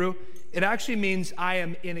Hebrew, it actually means I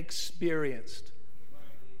am inexperienced.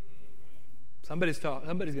 Somebody's going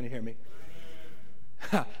to hear me.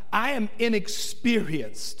 I am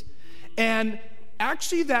inexperienced. And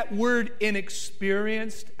actually that word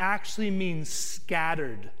inexperienced actually means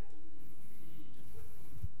scattered.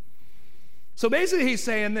 So basically he's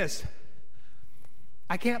saying this.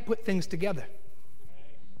 I can't put things together.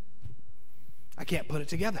 I can't put it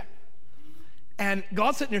together. And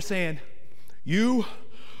God's sitting there saying, you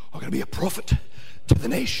are going to be a prophet to the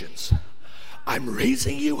nations. I'm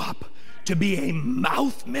raising you up to be a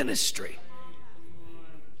mouth ministry.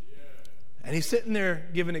 And he's sitting there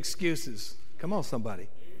giving excuses. Come on, somebody.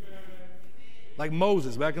 Like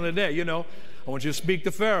Moses back in the day, you know. I want you to speak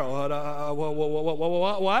to Pharaoh.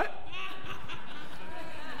 What?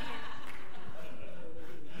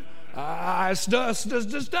 I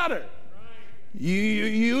stutter. You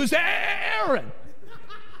use Aaron.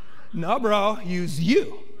 No, bro, use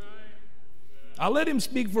you. I'll let him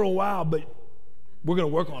speak for a while, but we're going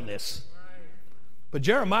to work on this. But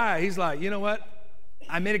Jeremiah, he's like, you know what?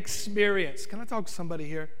 I'm inexperienced. Can I talk to somebody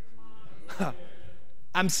here?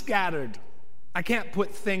 I'm scattered. I can't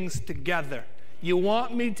put things together. You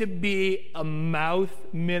want me to be a mouth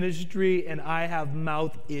ministry, and I have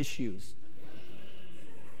mouth issues.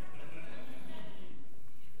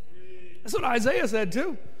 That's what Isaiah said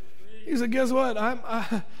too. He said, guess what?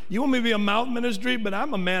 You want me to be a mouth ministry, but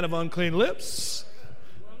I'm a man of unclean lips.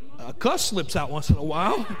 Cuss slips out once in a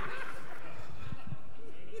while.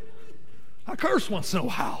 I curse once in a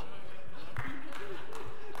while.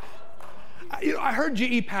 I heard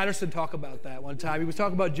G.E. Patterson talk about that one time. He was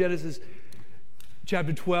talking about Genesis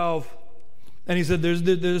chapter 12. And he said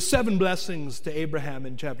there's 7 blessings to Abraham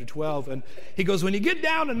in chapter 12. And he goes, when you get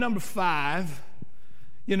down to number 5,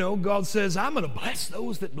 you know, God says, I'm going to bless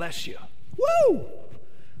those that bless you. Woo!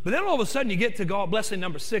 But then all of a sudden you get to God blessing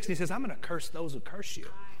number 6, and he says, I'm going to curse those who curse you.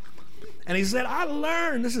 And he said, I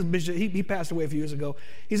learned, this is Bishop, he passed away a few years ago.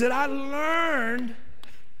 He said, I learned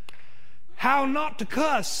how not to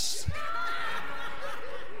cuss.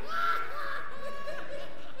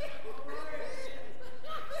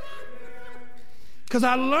 Because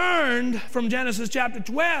I learned from Genesis chapter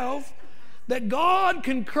 12 that God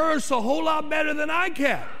can curse a whole lot better than I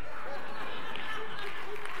can.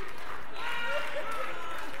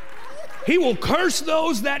 He will curse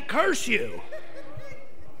those that curse you.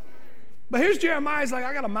 But here's Jeremiah. He's like,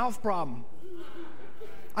 I got a mouth problem.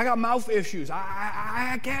 I got mouth issues.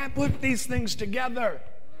 I can't put these things together.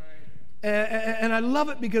 And I love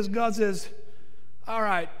it because God says, all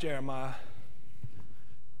right, Jeremiah,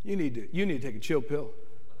 you need to take a chill pill.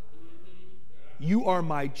 You are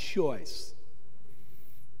my choice.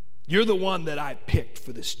 You're the one that I picked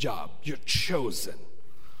for this job. You're chosen.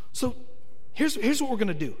 So here's what we're going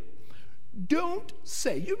to do. Don't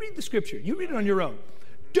say. You read the scripture. You read it on your own.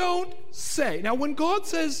 Don't say. Now, when God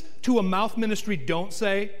says to a mouth ministry, don't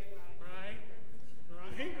say. Right.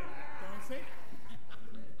 Don't say.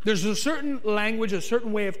 There's a certain language, a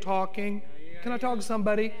certain way of talking. Can I talk to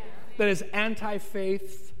somebody that is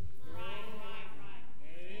anti-faith?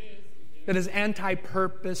 That is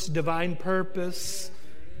anti-purpose, divine purpose.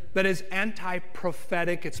 That is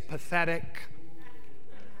anti-prophetic, it's pathetic.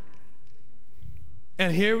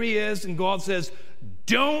 And here he is, and God says,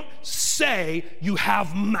 don't say you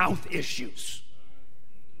have mouth issues.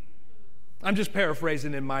 I'm just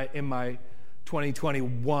paraphrasing in my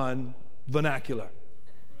 2021 vernacular.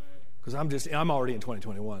 Because I'm already in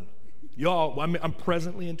 2021. Y'all, I'm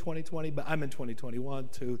presently in 2020, but I'm in 2021,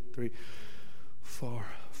 2, 3, 4,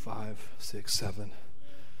 5, 6, 7,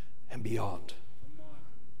 and beyond.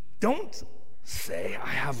 Don't say I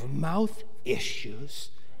have mouth issues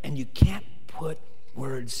and you can't put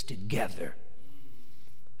words together.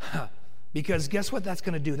 Because guess what that's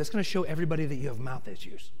going to do? That's going to show everybody that you have mouth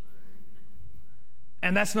issues.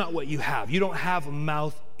 And that's not what you have. You don't have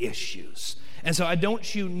mouth issues. And so I don't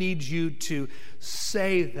need you to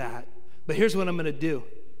say that. But here's what I'm going to do.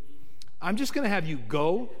 I'm just going to have you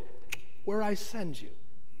go where I send you.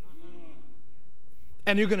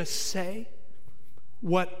 And you're going to say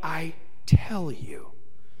what I tell you.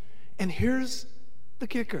 And here's the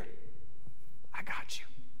kicker. I got you.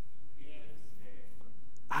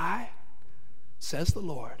 I, says the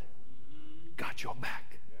Lord, got your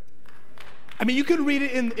back. I mean, you could read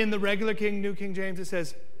it in the regular New King James. It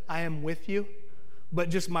says, I am with you. But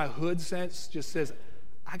just my hood sense just says,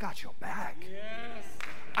 I got your back. Yes.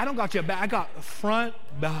 I don't got your back. I got front,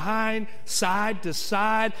 behind, side to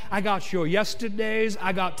side. I got your yesterdays.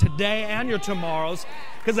 I got today and your tomorrows.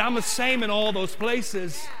 Because I'm the same in all those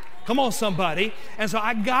places. Come on, somebody. And so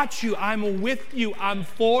I got you. I'm with you. I'm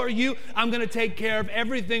for you. I'm going to take care of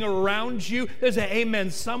everything around you. There's an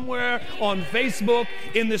amen somewhere on Facebook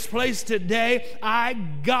in this place today. I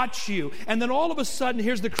got you. And then all of a sudden,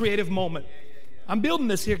 here's the creative moment. I'm building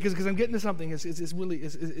this here because I'm getting to something.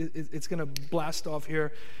 It's going to blast off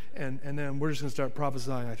here, and then we're just going to start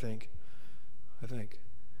prophesying, I think.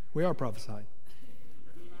 We are prophesying.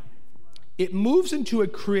 It moves into a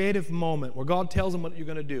creative moment where God tells them what you're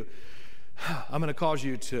going to do. I'm going to cause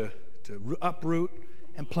you to uproot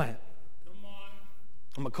and plant.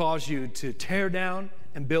 I'm going to cause you to tear down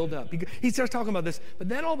and build up. He starts talking about this, but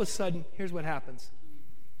then all of a sudden, here's what happens.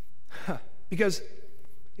 Because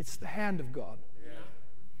it's the hand of God.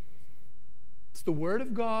 It's the word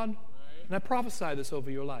of God, and I prophesy this over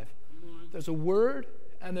your life. There's a word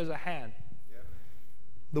and there's a hand.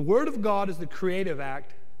 The word of God is the creative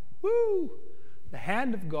act. Woo! The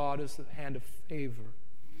hand of God is the hand of favor.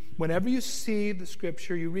 Whenever you see the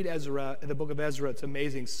scripture, you read Ezra, in the book of Ezra, it's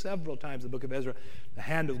amazing. Several times in the book of Ezra, the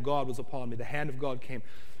hand of God was upon me. The hand of God came.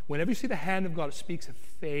 Whenever you see the hand of God, it speaks of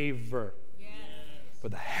favor. Yes. For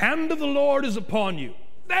the hand of the Lord is upon you.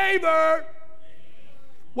 Favor!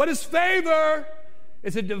 What is favor?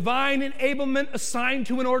 It's a divine enablement assigned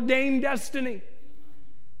to an ordained destiny.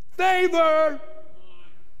 Favor!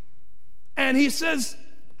 And he says,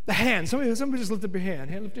 the hand. Somebody just lift up your hand.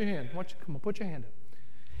 Lift your hand. Come on, put your hand up.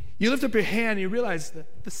 You lift up your hand and you realize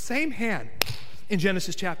that the same hand in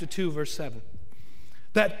Genesis chapter 2, verse 7,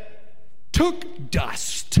 that took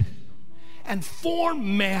dust and formed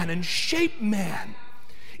man and shaped man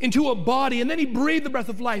into a body, and then he breathed the breath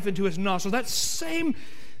of life into his nostrils. That same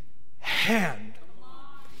hand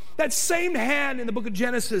in the book of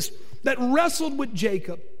Genesis that wrestled with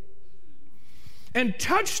Jacob and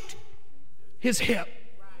touched his hip.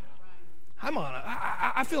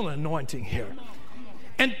 I feel an anointing here.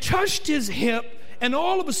 And touched his hip, and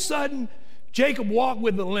all of a sudden, Jacob walked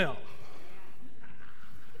with a limp.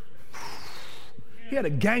 He had a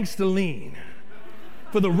gangster lean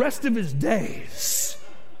for the rest of his days.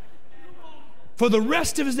 For the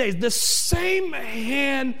rest of his days. The same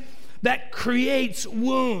hand that creates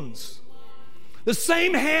wounds. The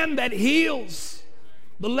same hand that heals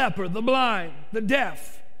the leper, the blind, the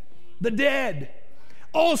deaf, the dead.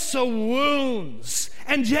 Also wounds.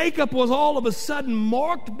 And Jacob was all of a sudden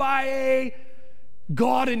marked by a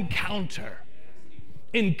God encounter.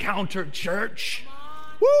 Encounter, church.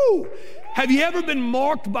 Woo! Have you ever been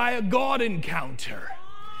marked by a God encounter?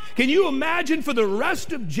 Can you imagine for the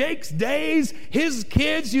rest of Jake's days, his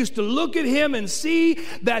kids used to look at him and see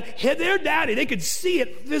that their daddy, they could see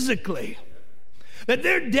it physically, that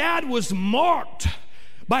their dad was marked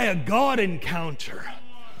by a God encounter.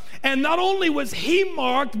 And not only was he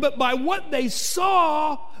marked, but by what they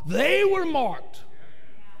saw, they were marked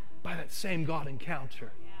by that same God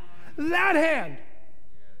encounter. That hand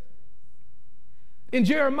in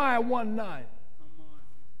Jeremiah 1:9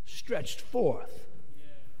 stretched forth.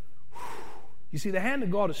 You see, the hand of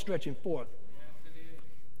God is stretching forth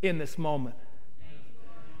in this moment.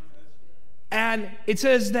 And it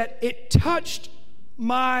says that it touched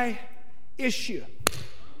my issue.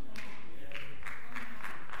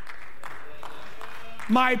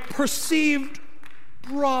 My perceived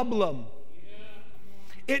problem.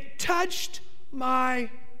 It touched my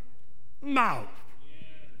mouth.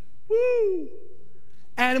 Woo!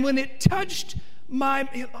 And when it touched my...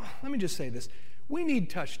 let me just say this. We need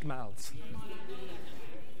touched mouths.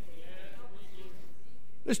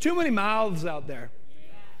 There's too many mouths out there.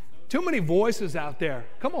 Too many voices out there.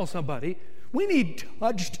 Come on, somebody. We need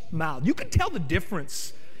touched mouths. You can tell the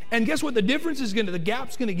difference. And guess what? The difference is the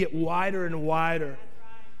gap's going to get wider and wider.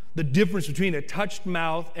 The difference between a touched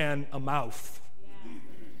mouth and a mouth.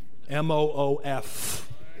 M-O-O-F.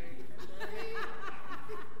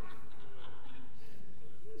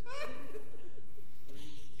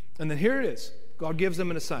 And then here it is. God gives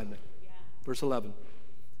them an assignment. Verse 11.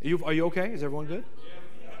 Are you okay? Is everyone good?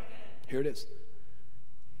 Here it is.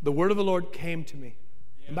 The word of the Lord came to me.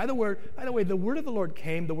 And by the way, the word of the Lord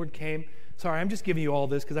came, the word came. Sorry, I'm just giving you all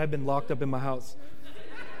this because I've been locked up in my house.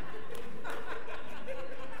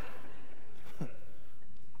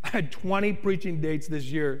 I had 20 preaching dates this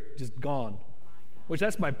year just gone, which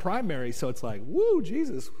that's my primary. So it's like, woo,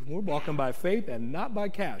 Jesus, we're walking by faith and not by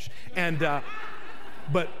cash. And,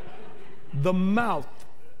 but the mouth,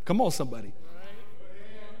 come on, somebody.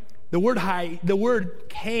 The word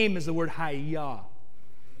came is the word hayah.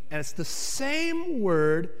 And it's the same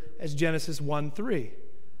word as Genesis 1:3.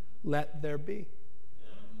 Let there be.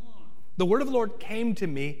 The word of the Lord came to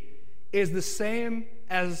me is the same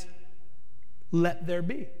as let there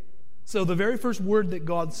be. So the very first word that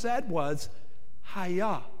God said was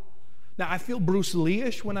hayah. Now I feel Bruce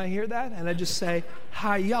Lee-ish when I hear that, and I just say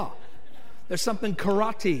hayah. There's something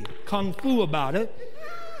karate, kung fu about it.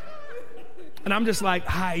 And I'm just like,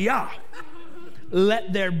 hayah.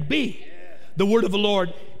 Let there be. The word of the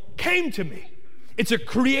Lord came to me. It's a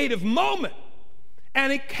creative moment.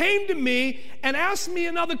 And it came to me and asked me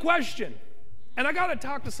another question. And I got to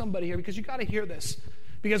talk to somebody here because you got to hear this.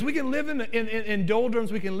 Because we can live in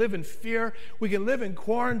doldrums, we can live in fear, we can live in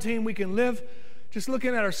quarantine, we can live just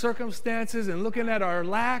looking at our circumstances and looking at our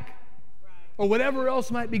lack or whatever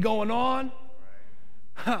else might be going on.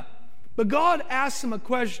 Huh. But God asked him a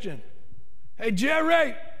question. Hey,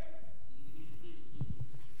 Jerry.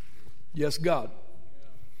 Yes, God.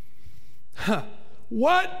 Huh.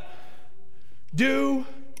 What do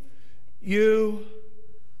you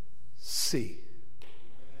see?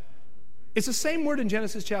 It's the same word in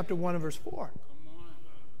Genesis chapter 1 and verse 4.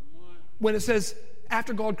 When it says,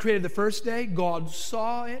 after God created the first day, God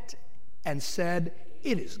saw it and said,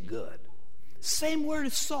 it is good. Same word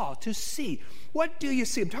as saw, to see. What do you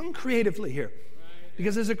see? I'm talking creatively here.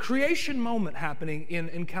 Because there's a creation moment happening in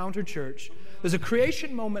Encounter Church. There's a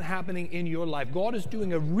creation moment happening in your life. God is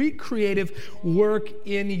doing a recreative work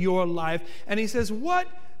in your life. And he says, what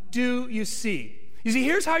do you see? You see,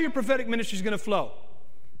 here's how your prophetic ministry is going to flow.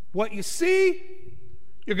 What you see,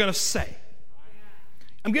 you're going to say.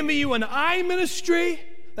 I'm giving you an eye ministry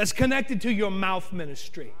that's connected to your mouth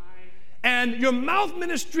ministry. And your mouth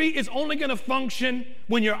ministry is only going to function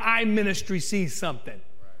when your eye ministry sees something.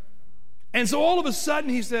 And so all of a sudden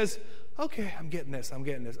he says, okay, I'm getting this.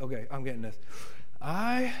 Okay, I'm getting this.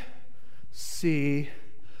 I see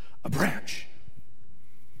a branch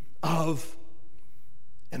of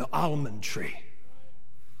an almond tree.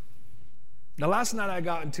 Now, last night I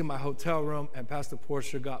got into my hotel room and Pastor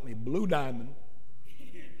Portia got me Blue Diamond,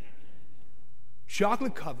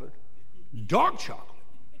 chocolate covered, dark chocolate,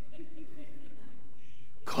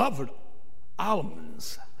 covered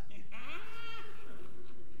almonds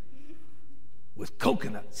with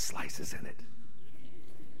coconut slices in it.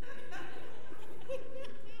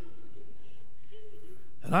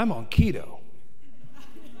 And I'm on keto.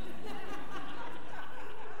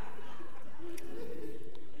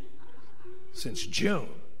 Since June.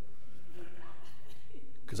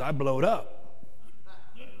 Because I blowed up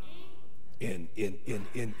in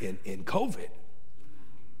COVID.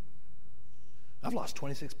 I've lost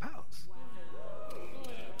 26 pounds.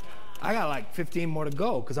 I got like 15 more to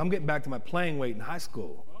go because I'm getting back to my playing weight in high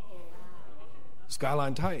school.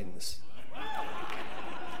 Skyline Titans.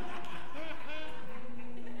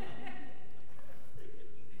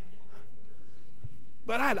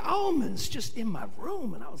 But I had almonds just in my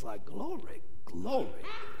room, and I was like, glory, glory.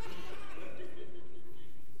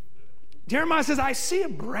 Jeremiah says, I see a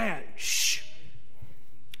branch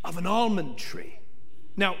of an almond tree.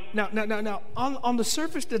 Now, on the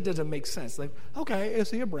surface, that doesn't make sense. Like, okay, I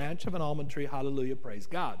see a branch of an almond tree. Hallelujah, praise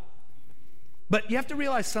God. But you have to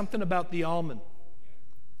realize something about the almond.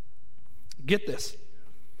 Get this.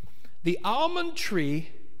 The almond tree,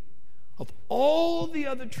 of all the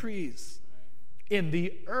other trees in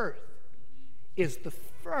the earth, is the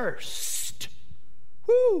first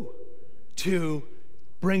to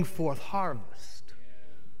bring forth harvest.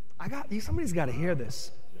 Somebody's got to hear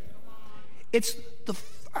this. It's the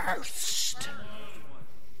first.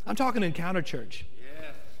 I'm talking Encounter Church.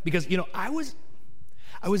 Because, I was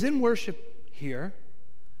in worship here,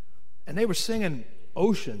 and they were singing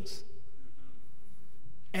Oceans.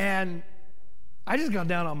 And I just got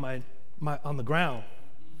down on the ground.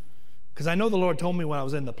 Because I know the Lord told me when I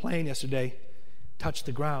was in the plane yesterday, touch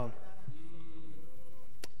the ground.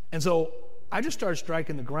 And so I just started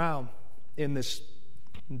striking the ground in this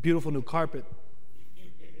beautiful new carpet.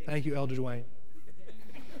 Thank you, Elder Dwayne.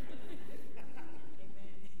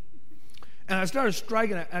 And I started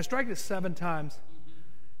striking it. I struck it 7 times.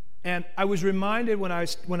 And I was reminded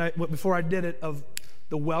before I did it of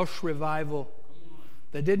the Welsh revival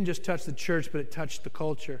that didn't just touch the church, but it touched the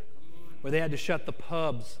culture, where they had to shut the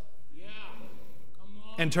pubs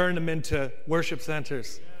and turn them into worship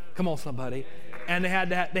centers. Come on, somebody. And they had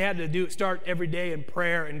to start every day in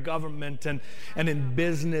prayer and government and in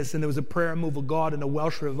business. And there was a prayer move of God in the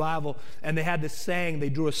Welsh revival. And they had this saying, they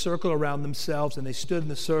drew a circle around themselves and they stood in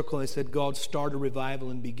the circle and they said, God, start a revival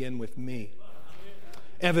and begin with me.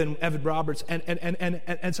 Evan Roberts.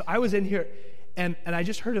 And so I was in here and I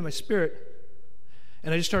just heard in my spirit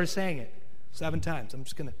and I just started saying it 7 times. I'm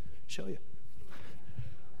just going to show you.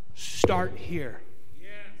 Start here.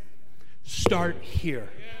 Start here.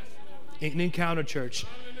 In Encounter Church,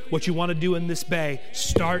 what you want to do in this bay,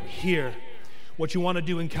 start here. What you want to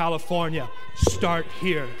do in California, start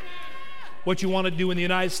here. What you want to do in the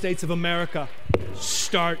United States of America,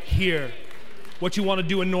 start here. What you want to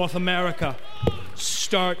do in North America,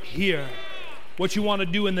 start here. What you want to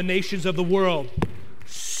do in the nations of the world,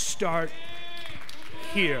 start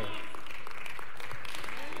here.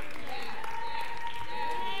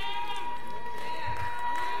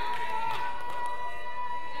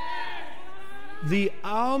 The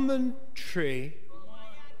almond tree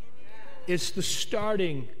is the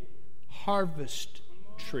starting harvest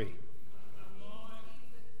tree.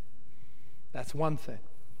 That's one thing.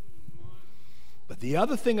 But the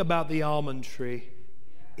other thing about the almond tree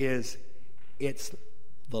is it's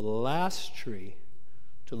the last tree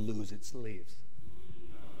to lose its leaves.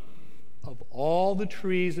 Of all the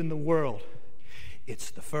trees in the world, it's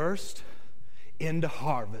the first into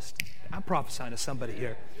harvest. I'm prophesying to somebody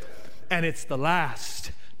here. And it's the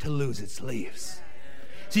last to lose its leaves.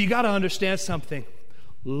 So you got to understand something.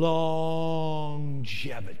 Longevity.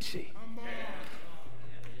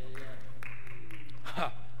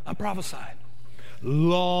 I'm prophesying.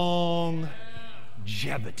 Longevity.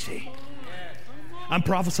 I'm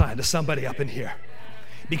prophesying to somebody up in here.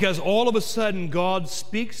 Because all of a sudden God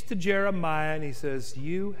speaks to Jeremiah and he says,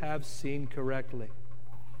 you have seen correctly.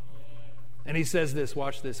 And he says this,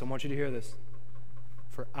 watch this, I want you to hear this.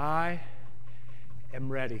 For I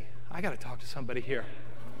am ready. I got to talk to somebody here.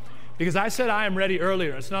 Because I said I am ready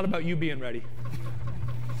earlier. It's not about you being ready.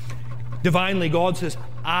 Divinely, God says,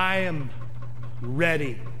 I am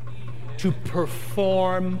ready to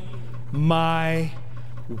perform my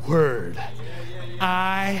word.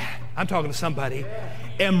 I'm talking to somebody,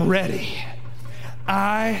 am ready.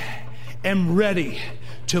 I am ready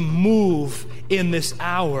to move in this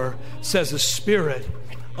hour, says the Spirit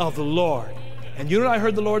of the Lord. And you know what I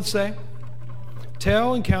heard the Lord say?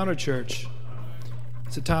 Tell Encounter Church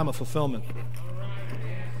it's a time of fulfillment.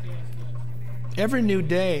 Every new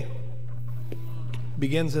day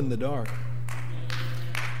begins in the dark.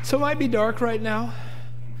 So it might be dark right now,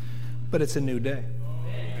 but it's a new day.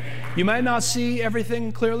 You might not see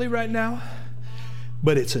everything clearly right now,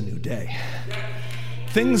 but it's a new day.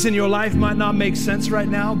 Things in your life might not make sense right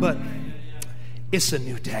now, but it's a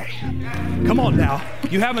new day. Come on now.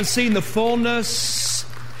 You haven't seen the fullness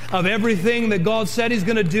of everything that God said He's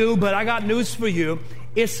going to do, but I got news for you.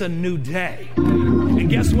 It's a new day. And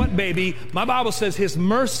guess what, baby? My Bible says His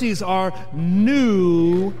mercies are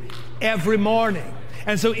new every morning.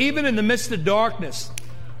 And so even in the midst of darkness,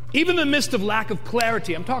 even in the midst of lack of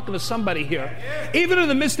clarity, I'm talking to somebody here, even in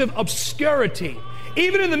the midst of obscurity,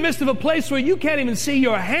 even in the midst of a place where you can't even see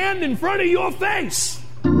your hand in front of your face,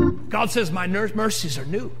 God says, my mercies are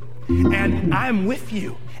new, and I'm with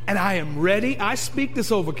you, and I am ready. I speak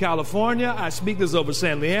this over California. I speak this over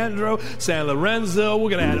San Leandro, San Lorenzo.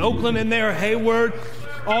 We're going to add Oakland in there, Hayward,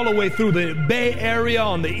 all the way through the Bay Area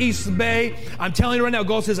on the East Bay. I'm telling you right now,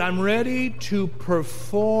 God says, I'm ready to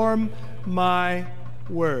perform my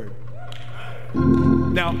word.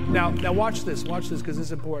 Now watch this, because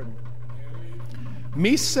it's important.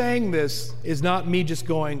 Me saying this is not me just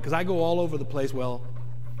going, because I go all over the place, well,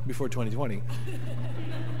 before 2020.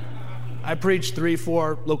 I preach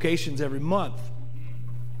 3-4 locations every month.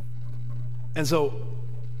 And so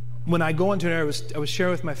when I go into an area, I was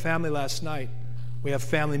sharing with my family last night, we have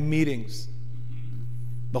family meetings.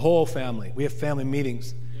 The whole family. We have family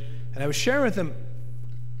meetings. And I was sharing with them,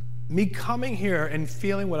 me coming here and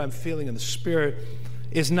feeling what I'm feeling in the Spirit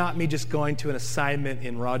is not me just going to an assignment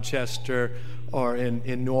in Rochester or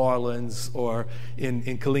in New Orleans or in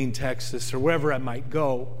Killeen, Texas, or wherever I might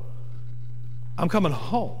go. I'm coming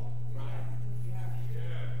home.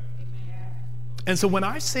 And so when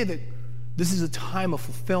I say that this is a time of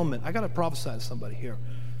fulfillment, I got to prophesy to somebody here.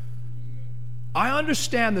 I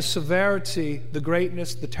understand the severity, the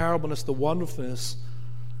greatness, the terribleness, the wonderfulness,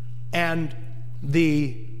 and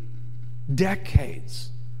the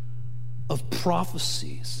decades of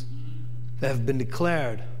prophecies that have been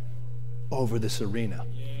declared over this arena.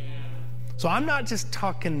 So I'm not just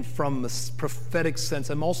talking from a prophetic sense,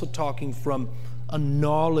 I'm also talking from a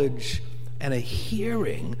knowledge and a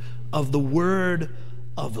hearing of the word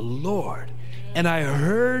of the Lord. And I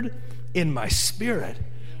heard in my spirit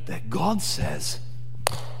that God says,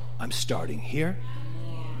 I'm starting here,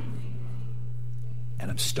 and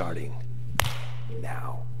I'm starting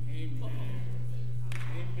now.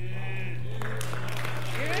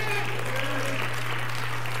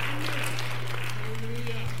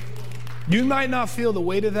 You might not feel the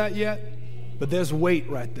weight of that yet, but there's weight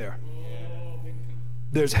right there.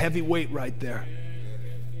 There's heavy weight right there.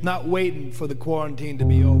 Not waiting for the quarantine to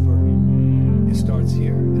be over. It starts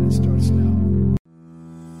here and it starts now.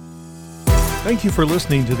 Thank you for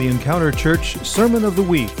listening to the Encounter Church Sermon of the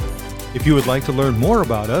Week. If you would like to learn more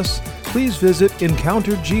about us, please visit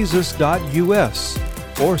encounterjesus.us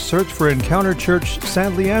or search for Encounter Church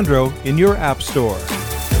San Leandro in your app store.